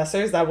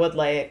professors that would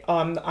like,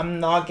 I'm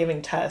not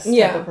giving tests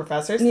type of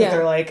professors, because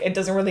they're like, it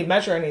doesn't really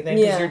measure anything,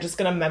 because you're just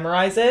gonna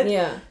memorize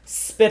it,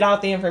 spit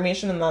out the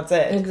information, and that's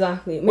it.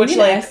 Exactly. Maybe which,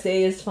 like,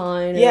 essay is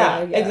fine.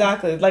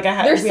 Exactly. Like,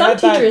 there's some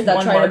teachers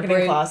that try to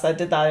break class that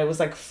did that. It was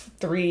like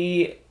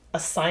 3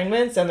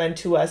 assignments and then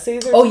 2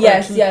 essays or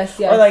yes.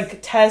 Or like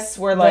tests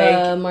where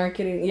like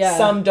marketing,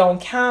 some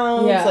don't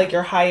count, like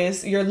your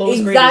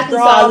lowest grade is dropped. So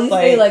at least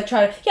they like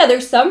try to,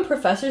 there's some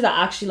professors that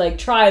actually like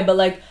try, but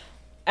like,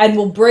 and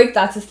will break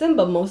that system,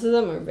 but most of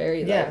them are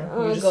very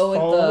go with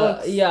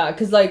the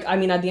because like, I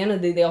mean, at the end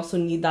of the day, they also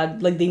need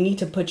that, like, they need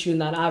to put you in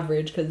that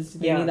average because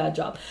they need that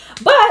job.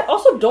 But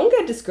also, don't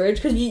get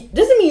discouraged, because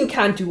doesn't mean you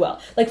can't do well.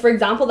 Like, for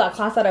example, that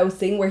class that I was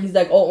saying where he's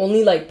like, oh,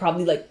 only like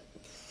probably like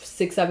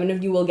 6-7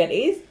 of you will get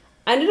A's.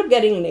 I ended up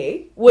getting an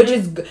A, which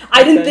is good.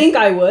 I didn't think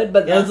I would,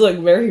 but that's like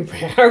very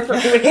rare for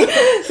me.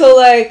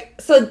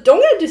 So don't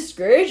get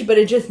discouraged,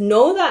 but just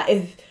know that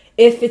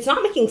if it's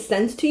not making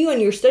sense to you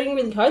and you're studying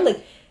really hard,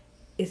 like,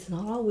 it's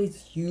not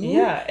always you.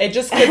 Yeah,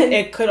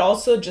 it could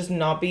also just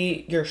not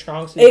be your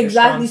strong suit.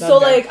 Exactly. So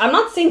like, I'm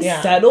not saying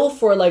settle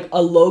for like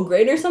a low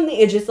grade or something.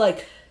 It's just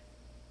like,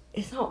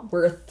 it's not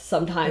worth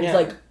sometimes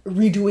like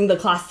redoing the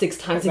class 6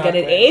 times to get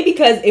an A,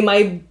 because it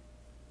might.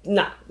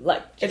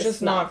 It's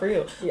just not for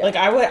you. Like,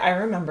 I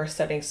remember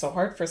studying so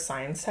hard for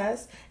science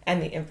tests,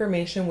 and the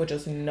information would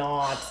just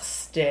not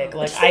stick.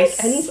 Like,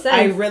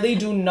 I really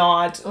do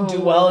not do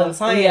well in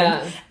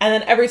science. And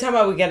then every time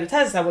I would get a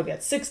test, I would get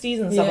 60s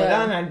and stuff like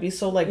that, and I'd be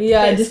so like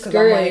pissed, because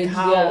I'm like,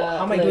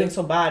 how am I doing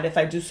so bad if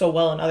I do so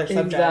well in other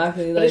subjects?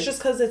 Exactly, but it's just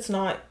because it's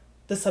not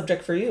the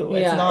subject for you.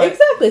 It's not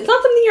exactly. It's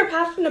not something you're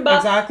passionate about.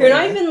 Exactly. You're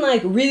not even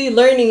like really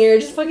learning. You're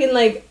just fucking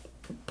like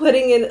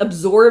putting it,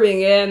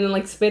 absorbing it, and then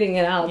like spitting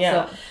it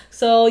out.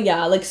 So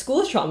like,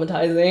 school is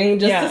traumatizing,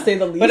 just to say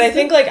the least. But I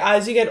think like,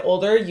 as you get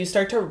older, you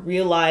start to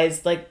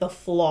realize like the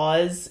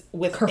flaws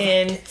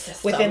within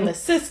the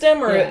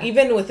system, or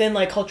even within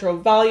like cultural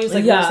values.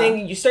 Like you're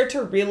saying, you start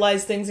to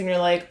realize things, and you're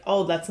like,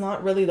 oh, that's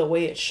not really the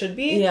way it should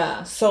be.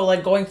 So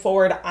like, going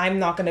forward, I'm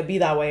not gonna be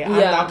that way. I'm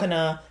not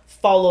gonna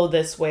follow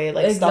this way,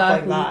 like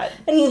stuff like that.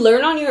 And you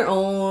learn on your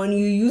own.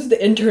 You use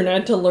the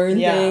internet to learn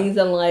things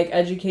and like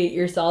educate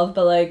yourself,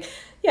 but like,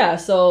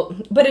 so,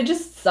 but it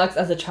just sucks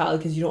as a child,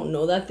 because you don't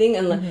know that thing,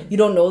 and like, you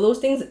don't know those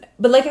things.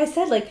 But like I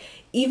said, like,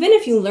 even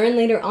if you learn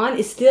later on,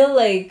 it still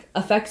like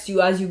affects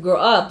you as you grow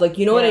up. Like,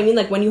 you know what I mean?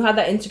 Like, when you have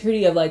that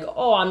insecurity of like,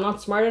 oh, I'm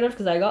not smart enough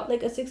because I got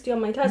like a 60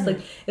 on my test,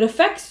 like, it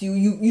affects you.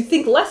 You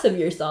think less of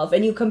yourself,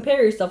 and you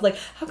compare yourself, like,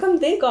 how come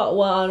they got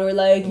one, or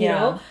like, you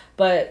know,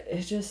 but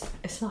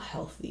it's not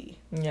healthy.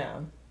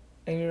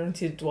 And you don't need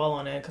to dwell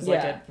on it, because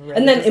like, it really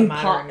and then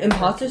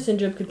imposter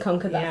syndrome could come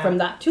from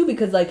that too,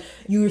 because like,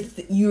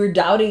 you're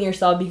doubting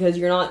yourself because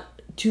you're not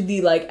to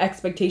the like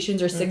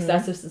expectations or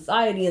success of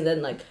society, and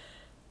then like,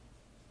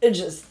 it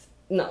just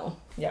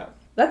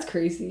that's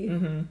crazy.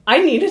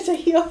 I needed to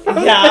heal from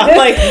this. I'm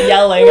like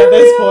yelling at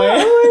this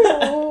point.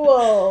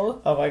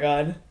 Whoa. Oh my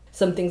god.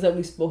 Some things that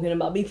we've spoken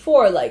about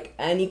before, like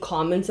any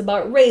comments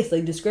about race,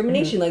 like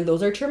discrimination, like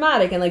those are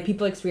traumatic, and like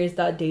people experience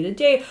that day to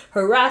day,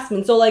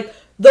 harassment. So like,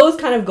 those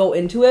kind of go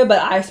into it, but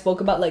I spoke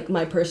about like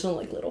my personal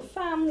like little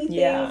family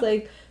things,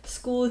 like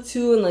school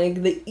too, and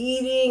like the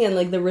eating and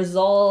like the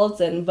results,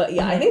 and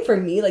I think for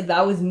me, like,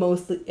 that was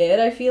mostly it,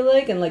 I feel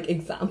like, and like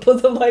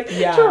examples of like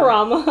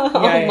trauma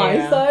on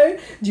my side.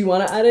 Do you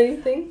want to add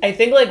anything? I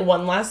think like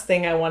one last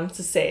thing I wanted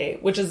to say,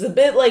 which is a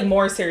bit like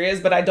more serious,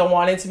 but I don't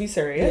want it to be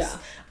serious.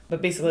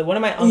 But basically, one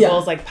of my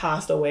uncles like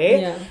passed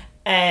away,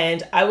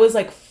 and I was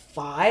like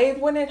 5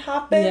 when it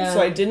happened,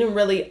 so I didn't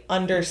really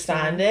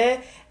understand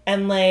it.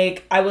 And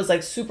like, I was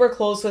like super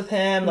close with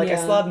him, like I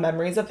still have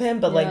memories of him,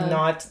 but like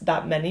not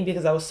that many,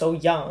 because I was so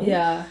young.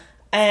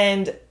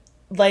 And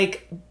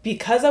like,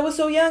 because I was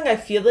so young, I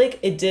feel like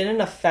it didn't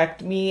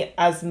affect me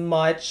as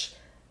much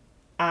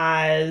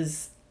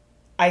as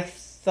I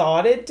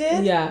thought it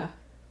did.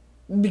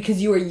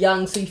 Because you were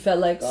young, so you felt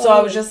like, so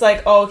I was just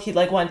like, oh, he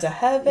like went to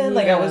heaven.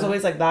 Like, I was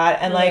always like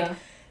that. And like,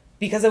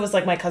 because it was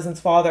like my cousin's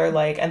father,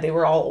 like, and they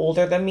were all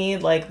older than me,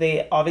 like,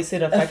 they obviously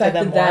it affected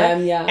them more.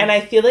 And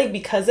I feel like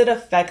because it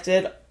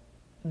affected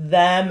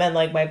them and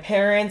like my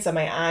parents and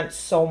my aunt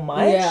so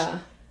much,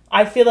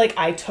 I feel like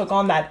I took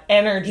on that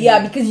energy.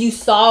 Because you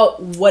saw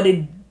what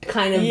it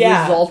kind of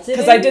resulted in.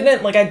 Because I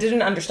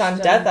didn't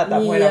understand death at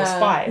that point. I was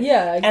 5.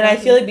 Exactly. And I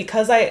feel like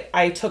because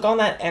I took on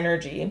that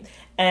energy,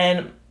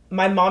 and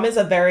my mom is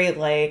a very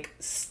like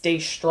stay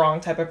strong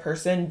type of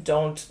person.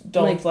 Don't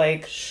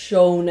like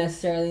show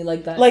necessarily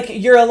like that. Like,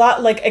 you're a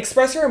lot like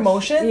express your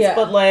emotions,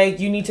 but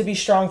like you need to be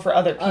strong for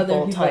other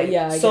people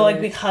type. So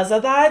like, because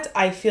of that,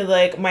 I feel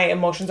like my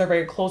emotions are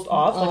very closed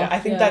off. Like, I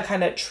think that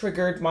kind of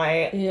triggered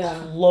my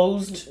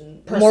closed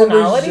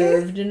personality. More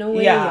reserved in a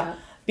way.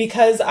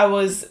 because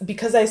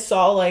I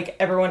saw like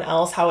everyone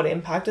else how it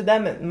impacted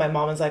them, and my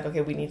mom was like,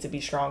 okay, we need to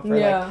be strong for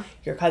like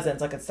your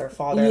cousins, like it's their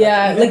father.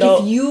 Yeah, like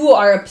if you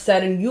are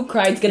upset and you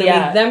cry, it's gonna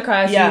make them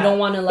cry, so you don't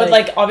want to like. But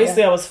like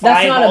obviously I was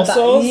 5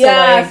 also.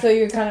 So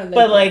you're kind of. Like,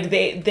 but like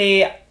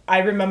they. I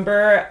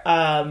remember,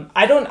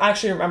 I don't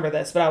actually remember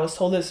this, but I was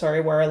told this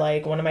story where,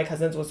 like, one of my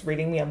cousins was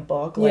reading me a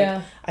book,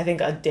 like, I think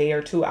a day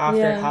or two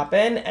after it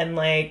happened, and,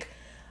 like,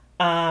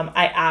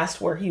 I asked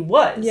where he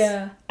was.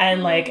 Yeah.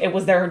 And, like, it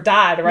was their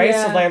dad, right?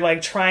 Yeah. So they're,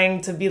 like,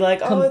 trying to be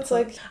like, oh, it's,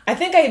 like, I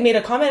think I made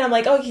a comment, I'm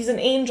like, oh, he's an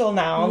angel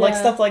now, like,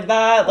 stuff like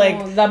that,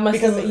 like, that must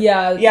because,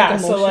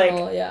 like so,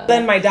 like,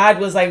 then my dad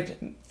was, like,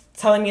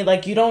 telling me,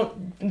 like, you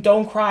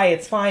don't cry,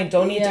 it's fine,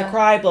 don't need to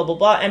cry, blah, blah,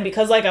 blah, and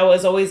because, like, I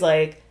was always,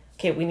 like,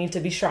 okay, we need to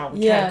be strong.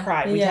 We can't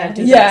cry. We can't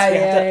do this. We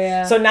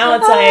have to. So now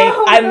it's like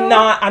I'm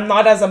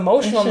not as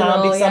emotional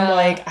now because I'm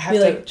like I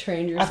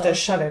have to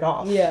shut it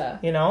off. Yeah,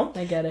 you know.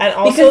 I get it. And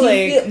also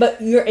because but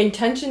your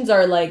intentions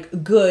are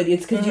like good.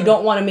 It's because you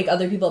don't want to make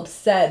other people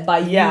upset by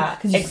you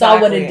because you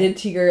saw what it did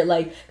to your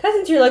like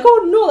cousins. You're like,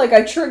 oh no, like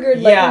I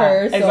triggered like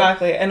her. So.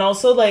 Exactly. And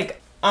also like.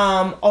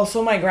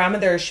 Also my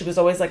grandmother, she was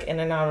always like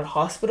in and out of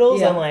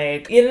hospitals and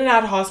like in and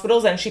out of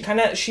hospitals, and she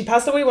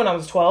passed away when I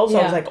was 12, so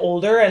I was like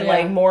older and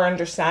like more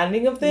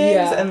understanding of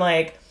things and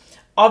like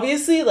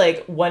obviously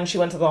like when she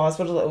went to the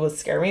hospital it would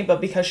scare me, but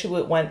because she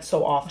went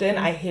so often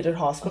I hated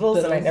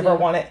hospitals and I never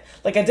wanted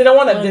like I didn't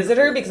want to visit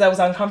her because I was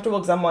uncomfortable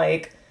because I'm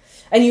like,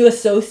 and you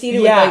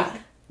associated with like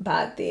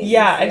bad things.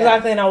 Yeah,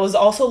 exactly. And I was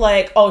also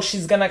like, oh,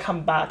 she's gonna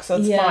come back, so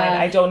it's fine.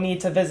 I don't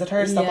need to visit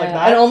her, stuff like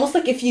that. And almost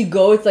like if you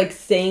go, it's like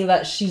saying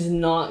that she's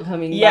not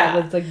coming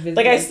back. It's like visiting.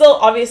 Like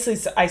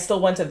I still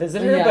went to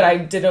visit her, but I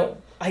didn't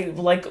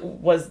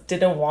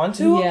want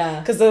to. Yeah.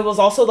 Because it was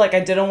also like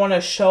I didn't want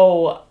to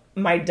show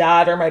my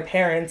dad or my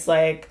parents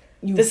like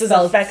this is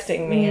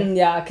affecting me.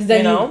 Because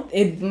then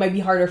it might be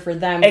harder for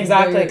them.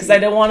 Exactly, because I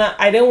didn't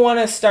want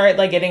to start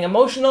like getting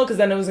emotional because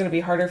then it was going to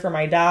be harder for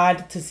my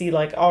dad to see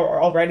like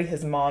already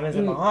his mom is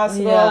in the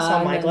hospital. So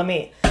I'm like, let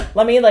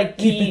me like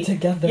keep it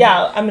together.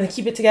 Yeah, I'm gonna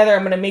keep it together.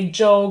 I'm gonna make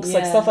jokes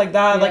like stuff like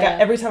that. Like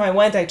every time I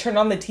went, I turned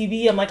on the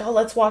TV. I'm like, oh,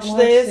 let's watch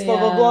this. Blah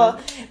blah blah.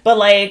 But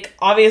like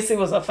obviously it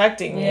was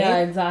affecting me.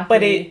 Yeah,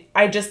 exactly.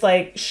 But I just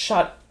like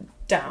shut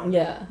down.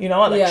 Yeah. You know,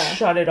 like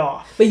shut it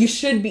off. But you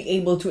should be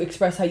able to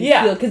express how you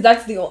feel because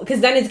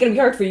then it's gonna be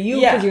hard for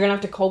you because you're gonna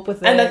have to cope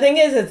with it. And the thing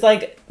is, it's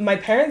like my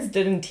parents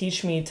didn't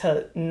teach me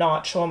to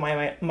not show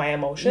my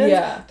emotions.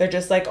 Yeah. They're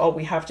just like, oh,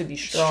 we have to be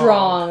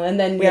strong. And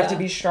then we have to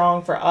be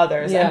strong for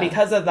others. Yeah. And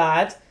because of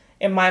that,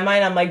 in my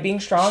mind, I'm like, being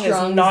strong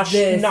is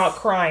not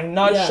crying,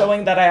 not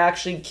showing that I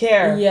actually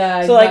care.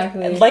 Yeah, so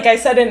exactly. like I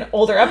said in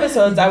older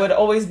episodes, I would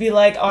always be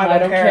like, oh, I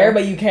don't care,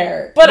 but you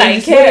care. But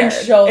I care.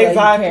 Show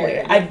exactly. That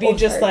you care. I'd be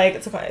just like,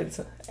 it's okay.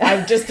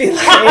 I'd just be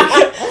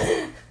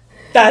like,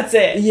 that's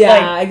it.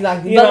 Yeah, like,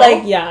 exactly. But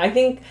like, I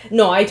think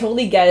I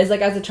totally get it. It's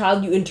like as a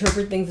child, you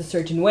interpret things a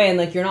certain way, and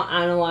like you're not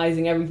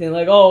analyzing everything.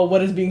 Like, oh, what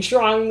does being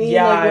strong mean?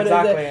 Yeah, like, what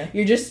exactly. Is it?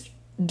 You're just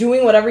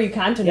doing whatever you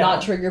can to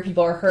not trigger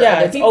people or hurt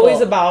other people. It's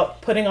always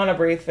about putting on a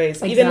brave face.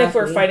 Exactly. Even if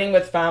we're fighting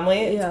with family,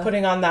 it's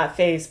putting on that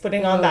face,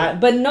 putting on that...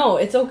 But no,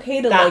 it's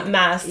okay to that like...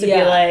 mask to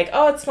be like,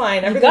 oh, it's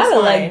fine, everything's fine.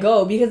 You gotta let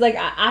go, because like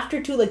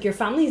after too, like your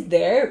family's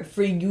there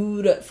for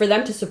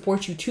them to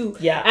support you too.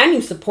 Yeah. And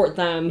you support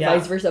them,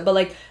 vice versa. But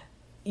like,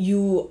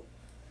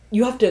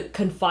 you have to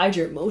confide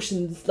your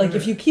emotions. Like,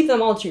 if you keep them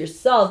all to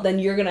yourself, then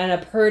you're gonna end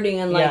up hurting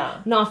and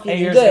like not feeling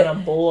good. And you're just gonna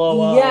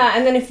blow up. Yeah,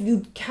 and then if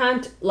you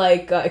can't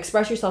like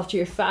express yourself to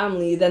your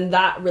family, then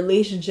that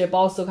relationship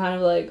also kind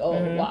of like,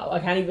 wow, I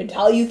can't even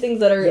tell you things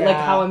that are like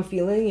how I'm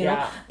feeling, you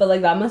know. But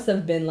like that must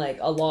have been like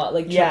a lot,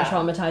 like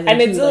traumatizing. And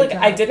it's like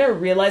I didn't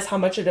realize how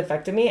much it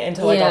affected me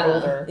until I got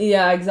older.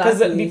 Yeah, exactly.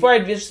 Because before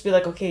I'd just be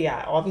like, okay,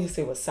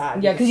 obviously it was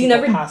sad. Yeah, because you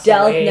never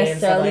dealt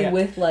necessarily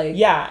with like.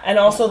 Yeah, and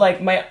also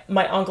like my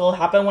uncle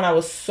happened when I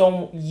was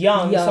so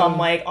young, so I'm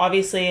like,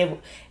 obviously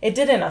it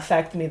didn't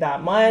affect me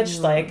that much.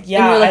 Like,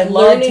 I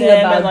loved him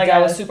and like death.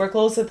 I was super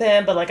close with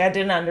him, but like I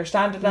didn't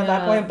understand it at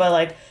that point. But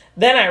like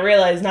then I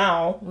realize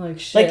now,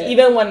 like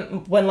even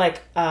when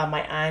like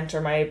my aunt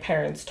or my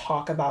parents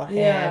talk about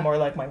him or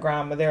like my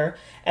grandmother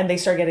and they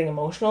start getting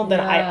emotional,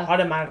 then I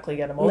automatically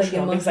get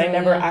emotional because I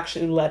never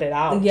actually let it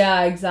out.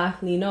 Yeah,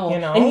 exactly. No, you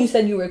know? And you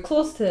said you were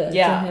close to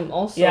him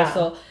also,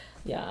 so.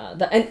 Yeah,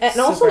 and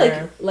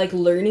also like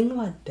learning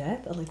about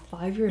death at like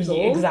 5 years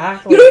old.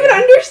 Exactly. You don't even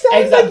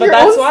understand. Exactly. But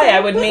that's why I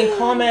would make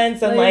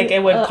comments and like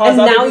it would cause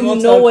other people to cry. And now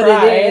you know what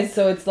it is,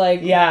 so it's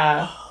like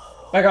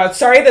my God,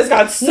 sorry, this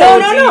got so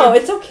No,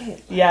 it's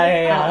okay.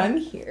 Yeah. I'm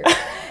here.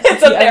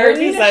 It's a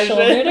therapy session.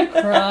 Shoulder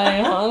to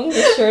cry on.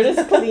 The shirt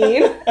is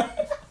clean.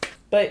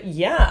 But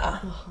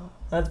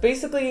that's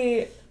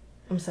basically.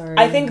 I'm sorry.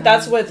 I think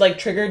that's what like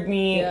triggered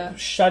me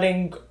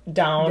shutting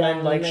down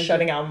and like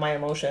shutting out my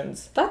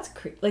emotions. That's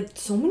crazy. Like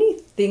so many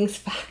things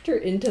factor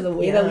into the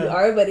way that we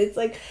are, but it's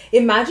like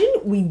imagine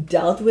we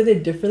dealt with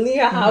it differently.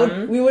 How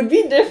we would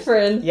be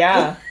different.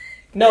 Yeah.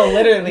 No,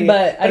 literally.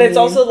 But it's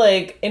also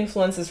like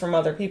influences from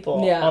other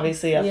people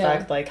obviously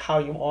affect like how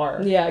you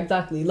are. Yeah,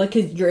 exactly. Like,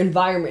 cause your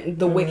environment,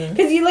 the way,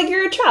 because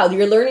you're a child,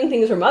 you're learning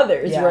things from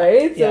others,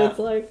 right? So it's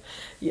like,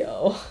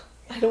 yo,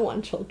 I don't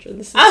want children.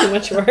 This is too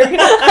much work.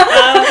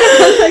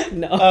 Like,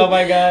 no. Oh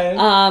my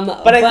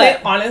god. But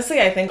I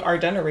think our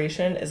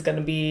generation is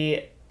gonna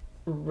be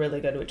really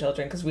good with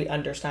children because we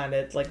understand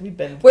it. Like,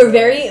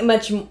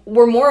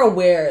 we're more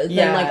aware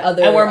than like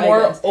other, and we're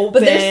more open.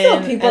 But there's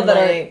still people that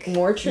are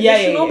more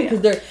traditional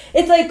because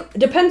it's like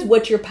depends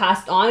what you're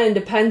passed on and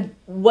depends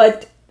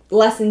what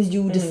lessons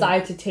you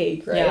decide to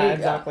take, right? Yeah,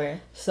 exactly.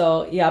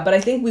 So but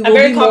I think I'm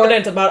very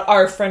confident about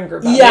our friend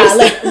group. Yeah,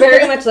 like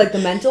very much like the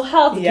mental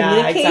health, the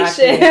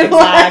communication.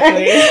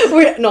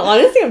 Exactly. No,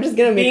 honestly, I'm just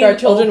gonna make our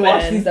children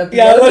watch these episodes.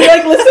 Yeah,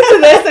 like listen to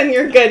this and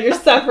you're good. You're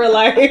set for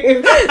life.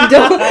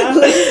 Don't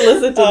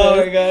listen to this. Oh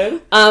my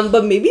god.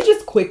 But maybe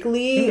just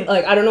quickly,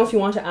 like I don't know if you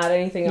want to add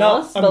anything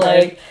else, but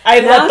like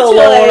I let the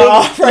load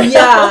off right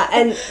now.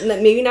 And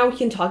maybe now we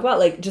can talk about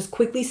like just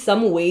quickly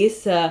some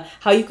ways to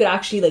how you could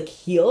actually like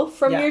heal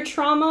from your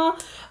trauma.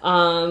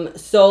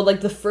 So like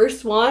the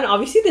first one,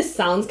 obviously this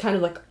sounds kind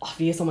of like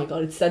obvious, oh my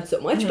god, it's said so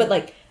much, but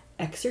like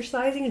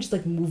exercising and just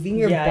like moving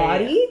your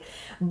body,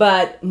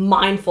 but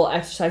mindful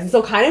exercising,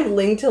 so kind of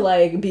linked to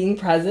like being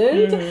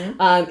present,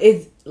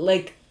 is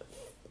like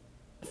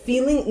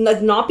feeling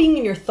like not being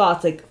in your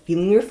thoughts, like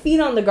feeling your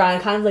feet on the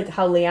ground, kind of like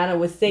how Leanna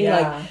was saying,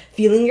 like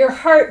feeling your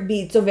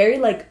heartbeat. So very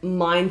like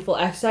mindful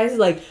exercises,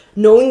 like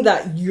knowing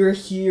that you're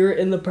here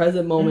in the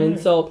present moment.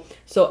 So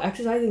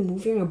exercising,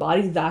 moving your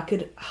body, that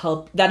could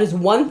help. That is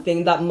one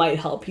thing that might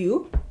help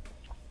you.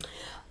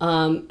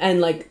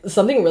 And like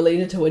something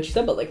related to what you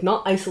said, but like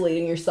not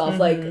isolating yourself,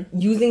 like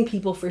using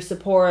people for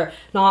support,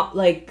 not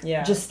like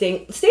just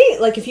stay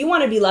like if you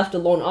want to be left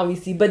alone,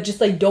 obviously, but just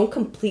like don't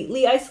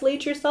completely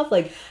isolate yourself,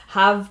 like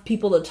have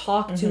people to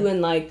talk to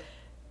and like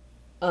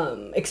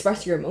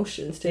express your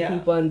emotions to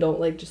people and don't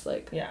like just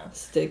like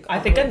stick. I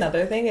think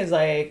another thing is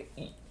like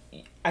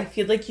I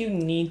feel like you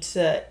need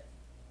to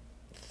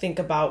think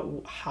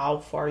about how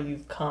far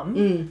you've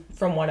come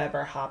from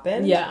whatever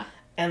happened. Yeah.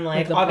 And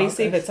like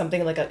obviously if it's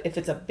something like if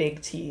it's a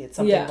big T, it's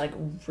something like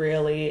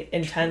really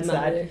intense,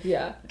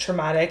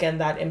 traumatic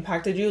and that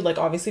impacted you, like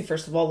obviously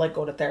first of all like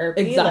go to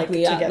therapy, like to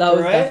get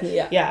through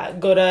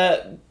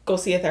it. Go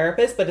see a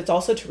therapist, but it's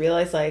also to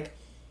realize like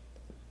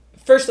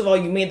first of all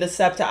you made the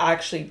step to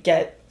actually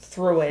get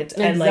through it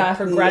and like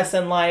progress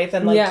in life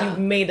and like you've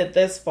made it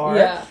this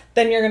far,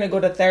 then you're gonna go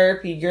to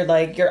therapy,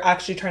 you're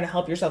actually trying to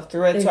help yourself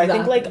through it. So I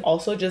think like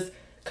also just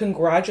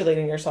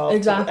congratulating yourself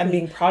and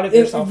being proud of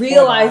yourself,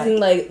 realizing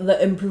like the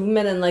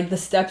improvement and like the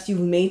steps you've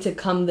made to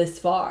come this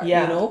far, you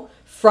know,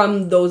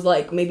 from those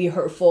like maybe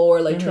hurtful or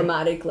like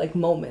traumatic like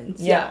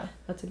moments.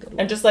 That's a good one.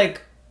 And just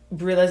like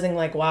realizing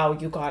like wow,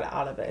 you got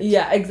out of it.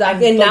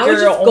 Exactly. And now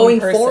it's just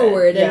going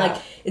forward and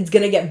like it's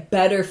gonna get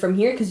better from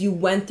here because you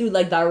went through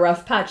like that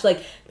rough patch.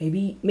 Like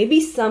maybe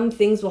some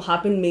things will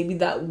happen maybe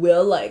that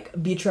will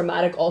like be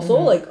traumatic also,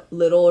 like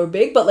little or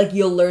big, but like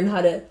you'll learn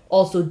how to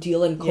also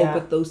deal and cope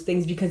with those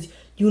things because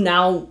you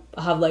now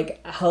have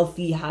like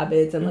healthy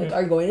habits and like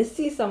are going to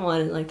see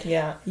someone and like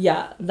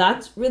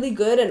that's really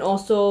good. And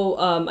also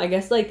I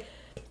guess like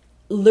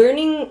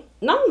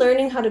not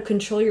learning how to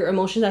control your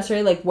emotions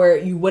necessarily, like where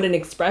you wouldn't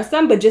express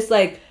them, but just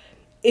like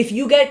if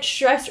you get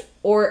stressed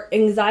or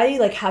anxiety,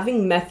 like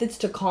having methods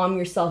to calm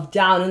yourself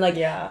down and like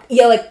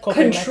like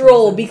coping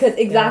control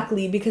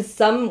mechanisms. Because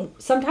because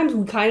sometimes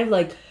we kind of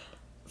like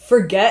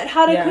forget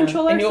how to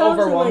control ourselves. And you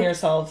overwhelm like,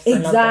 yourself for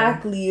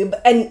nothing.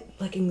 And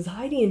like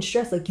anxiety and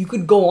stress, like you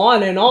could go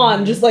on and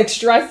on just like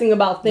stressing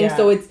about things.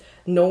 So it's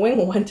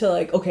knowing when to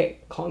like, okay,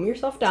 calm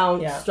yourself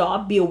down,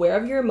 stop, be aware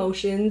of your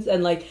emotions,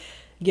 and like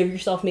give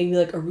yourself maybe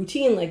like a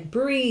routine, like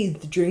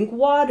breathe, drink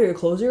water,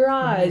 close your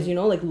eyes, you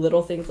know, like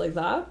little things like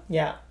that.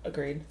 Yeah,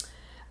 agreed.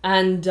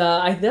 And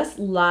I guess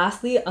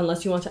lastly,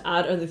 unless you want to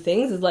add other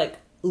things, is like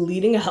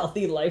leading a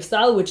healthy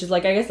lifestyle, which is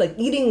like I guess like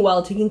eating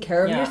well, taking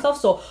care of yourself.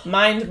 So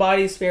mind,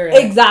 body, spirit.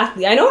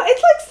 Exactly. I know it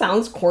like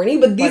sounds corny,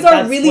 but these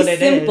are really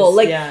simple.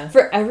 Like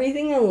for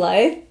everything in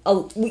life,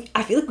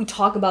 I feel like we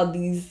talk about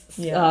these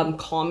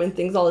common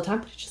things all the time,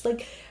 but it's just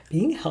like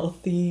being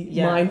healthy,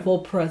 mindful,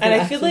 present.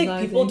 And I feel like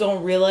people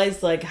don't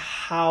realize like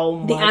how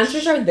much the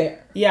answers are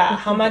there. Yeah,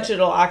 how much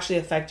it'll actually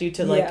affect you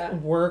to like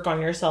work on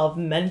yourself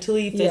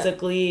mentally,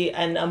 physically,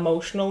 and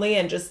emotionally,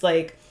 and just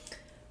like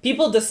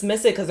people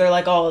dismiss it because they're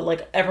like, oh,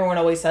 like everyone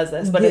always says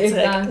this, but it's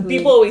like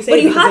people always say,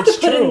 but you have to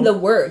put in the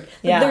work.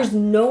 Like, there's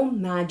no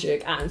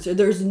magic answer.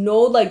 There's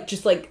no like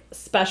just like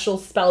special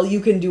spell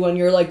you can do and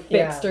you're like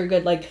fixed or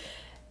good. Like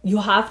you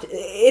have to.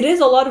 It is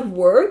a lot of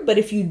work, but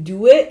if you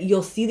do it,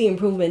 you'll see the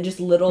improvement just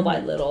little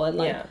by little, and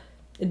like,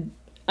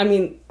 I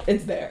mean,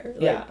 it's there.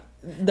 Like,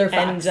 they're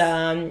facts.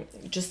 And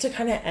just to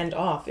kind of end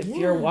off, if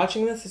you're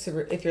watching this,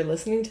 if you're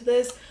listening to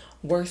this,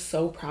 we're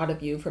so proud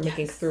of you for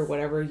making through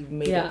whatever you've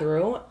made it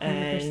through,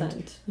 and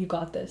 100%. You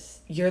got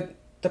this. You're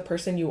the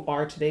person you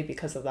are today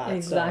because of that.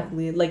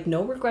 Exactly. So. Like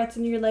no regrets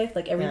in your life.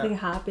 Like everything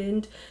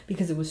happened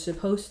because it was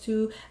supposed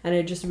to, and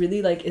it just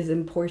really like is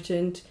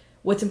important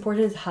what's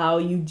important is how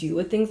you deal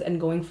with things and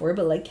going forward.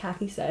 But like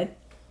Kathy said,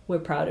 we're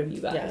proud of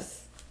you guys.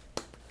 Yes.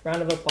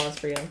 Round of applause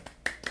for you.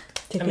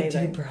 Take a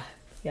deep breath.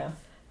 Yeah.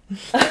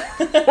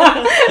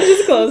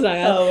 Just close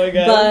my eyes. Oh my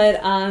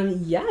god. But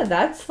yeah,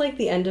 that's like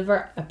the end of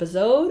our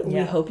episode. We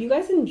hope you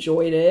guys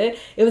enjoyed it.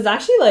 It was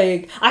actually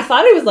like, I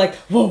thought it was like,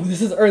 whoa,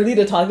 this is early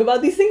to talk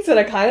about these things, but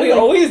I kind of we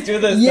always do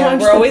this. Yeah,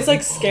 we're always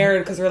like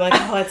scared because we're like,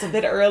 oh, it's a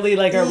bit early.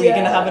 Like, are we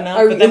gonna have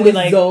enough? But then we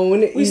like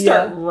we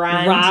start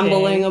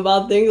rambling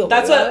about things.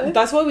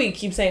 That's what we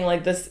keep saying.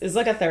 Like, this is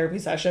like a therapy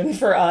session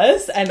for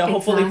us, and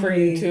hopefully for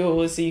you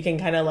too, so you can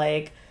kind of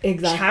like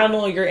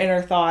channel your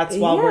inner thoughts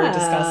while we're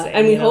discussing.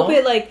 And we hope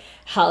it like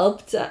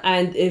helped,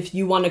 and if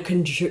you want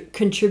to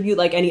contribute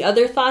like any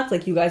other thoughts,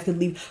 like you guys could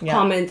leave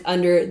comments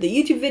under the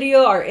YouTube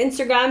video, our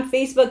Instagram,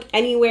 Facebook,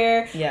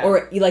 anywhere,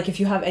 or like if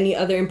you have any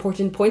other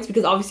important points,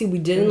 because obviously we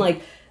didn't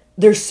like,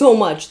 there's so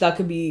much that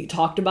could be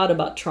talked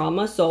about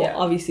trauma, so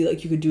obviously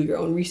like you could do your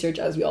own research,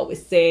 as we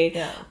always say.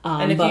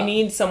 And if you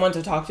need someone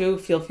to talk to,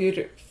 feel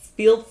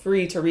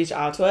free to reach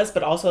out to us,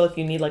 but also if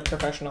you need like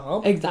professional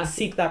help,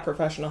 seek that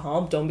professional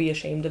help. Don't be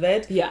ashamed of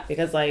it,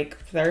 because like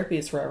therapy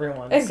is for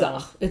everyone.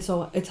 So.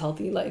 It's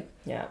healthy, like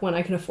when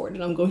I can afford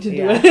it, I'm going to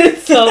do it.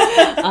 So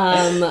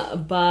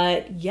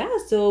but yeah,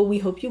 so we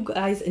hope you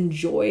guys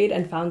enjoyed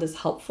and found this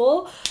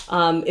helpful.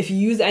 If you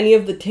use any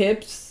of the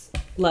tips,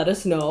 let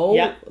us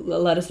know.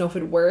 Let us know if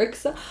it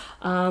works.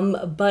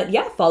 But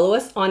yeah, follow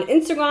us on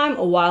Instagram,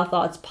 Wild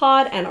Thoughts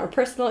Pod, and our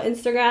personal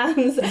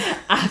Instagrams,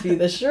 Affy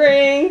the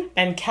Shrink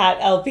and Cat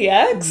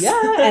LPX.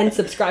 And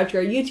subscribe to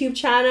our YouTube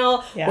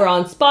channel. We're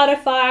on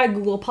Spotify,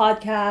 Google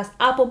Podcasts,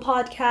 Apple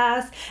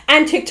Podcasts,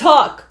 and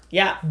TikTok.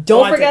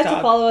 Don't forget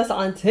to follow us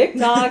on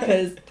TikTok,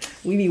 because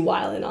we be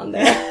wilding on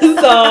there.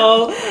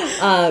 So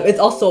it's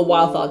also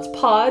Wild Thoughts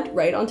Pod,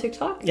 right, on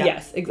TikTok?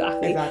 Yes,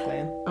 exactly.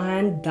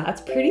 And And that's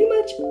pretty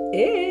much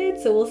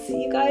it. So we'll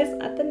see you guys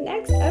at the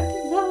next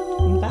episode.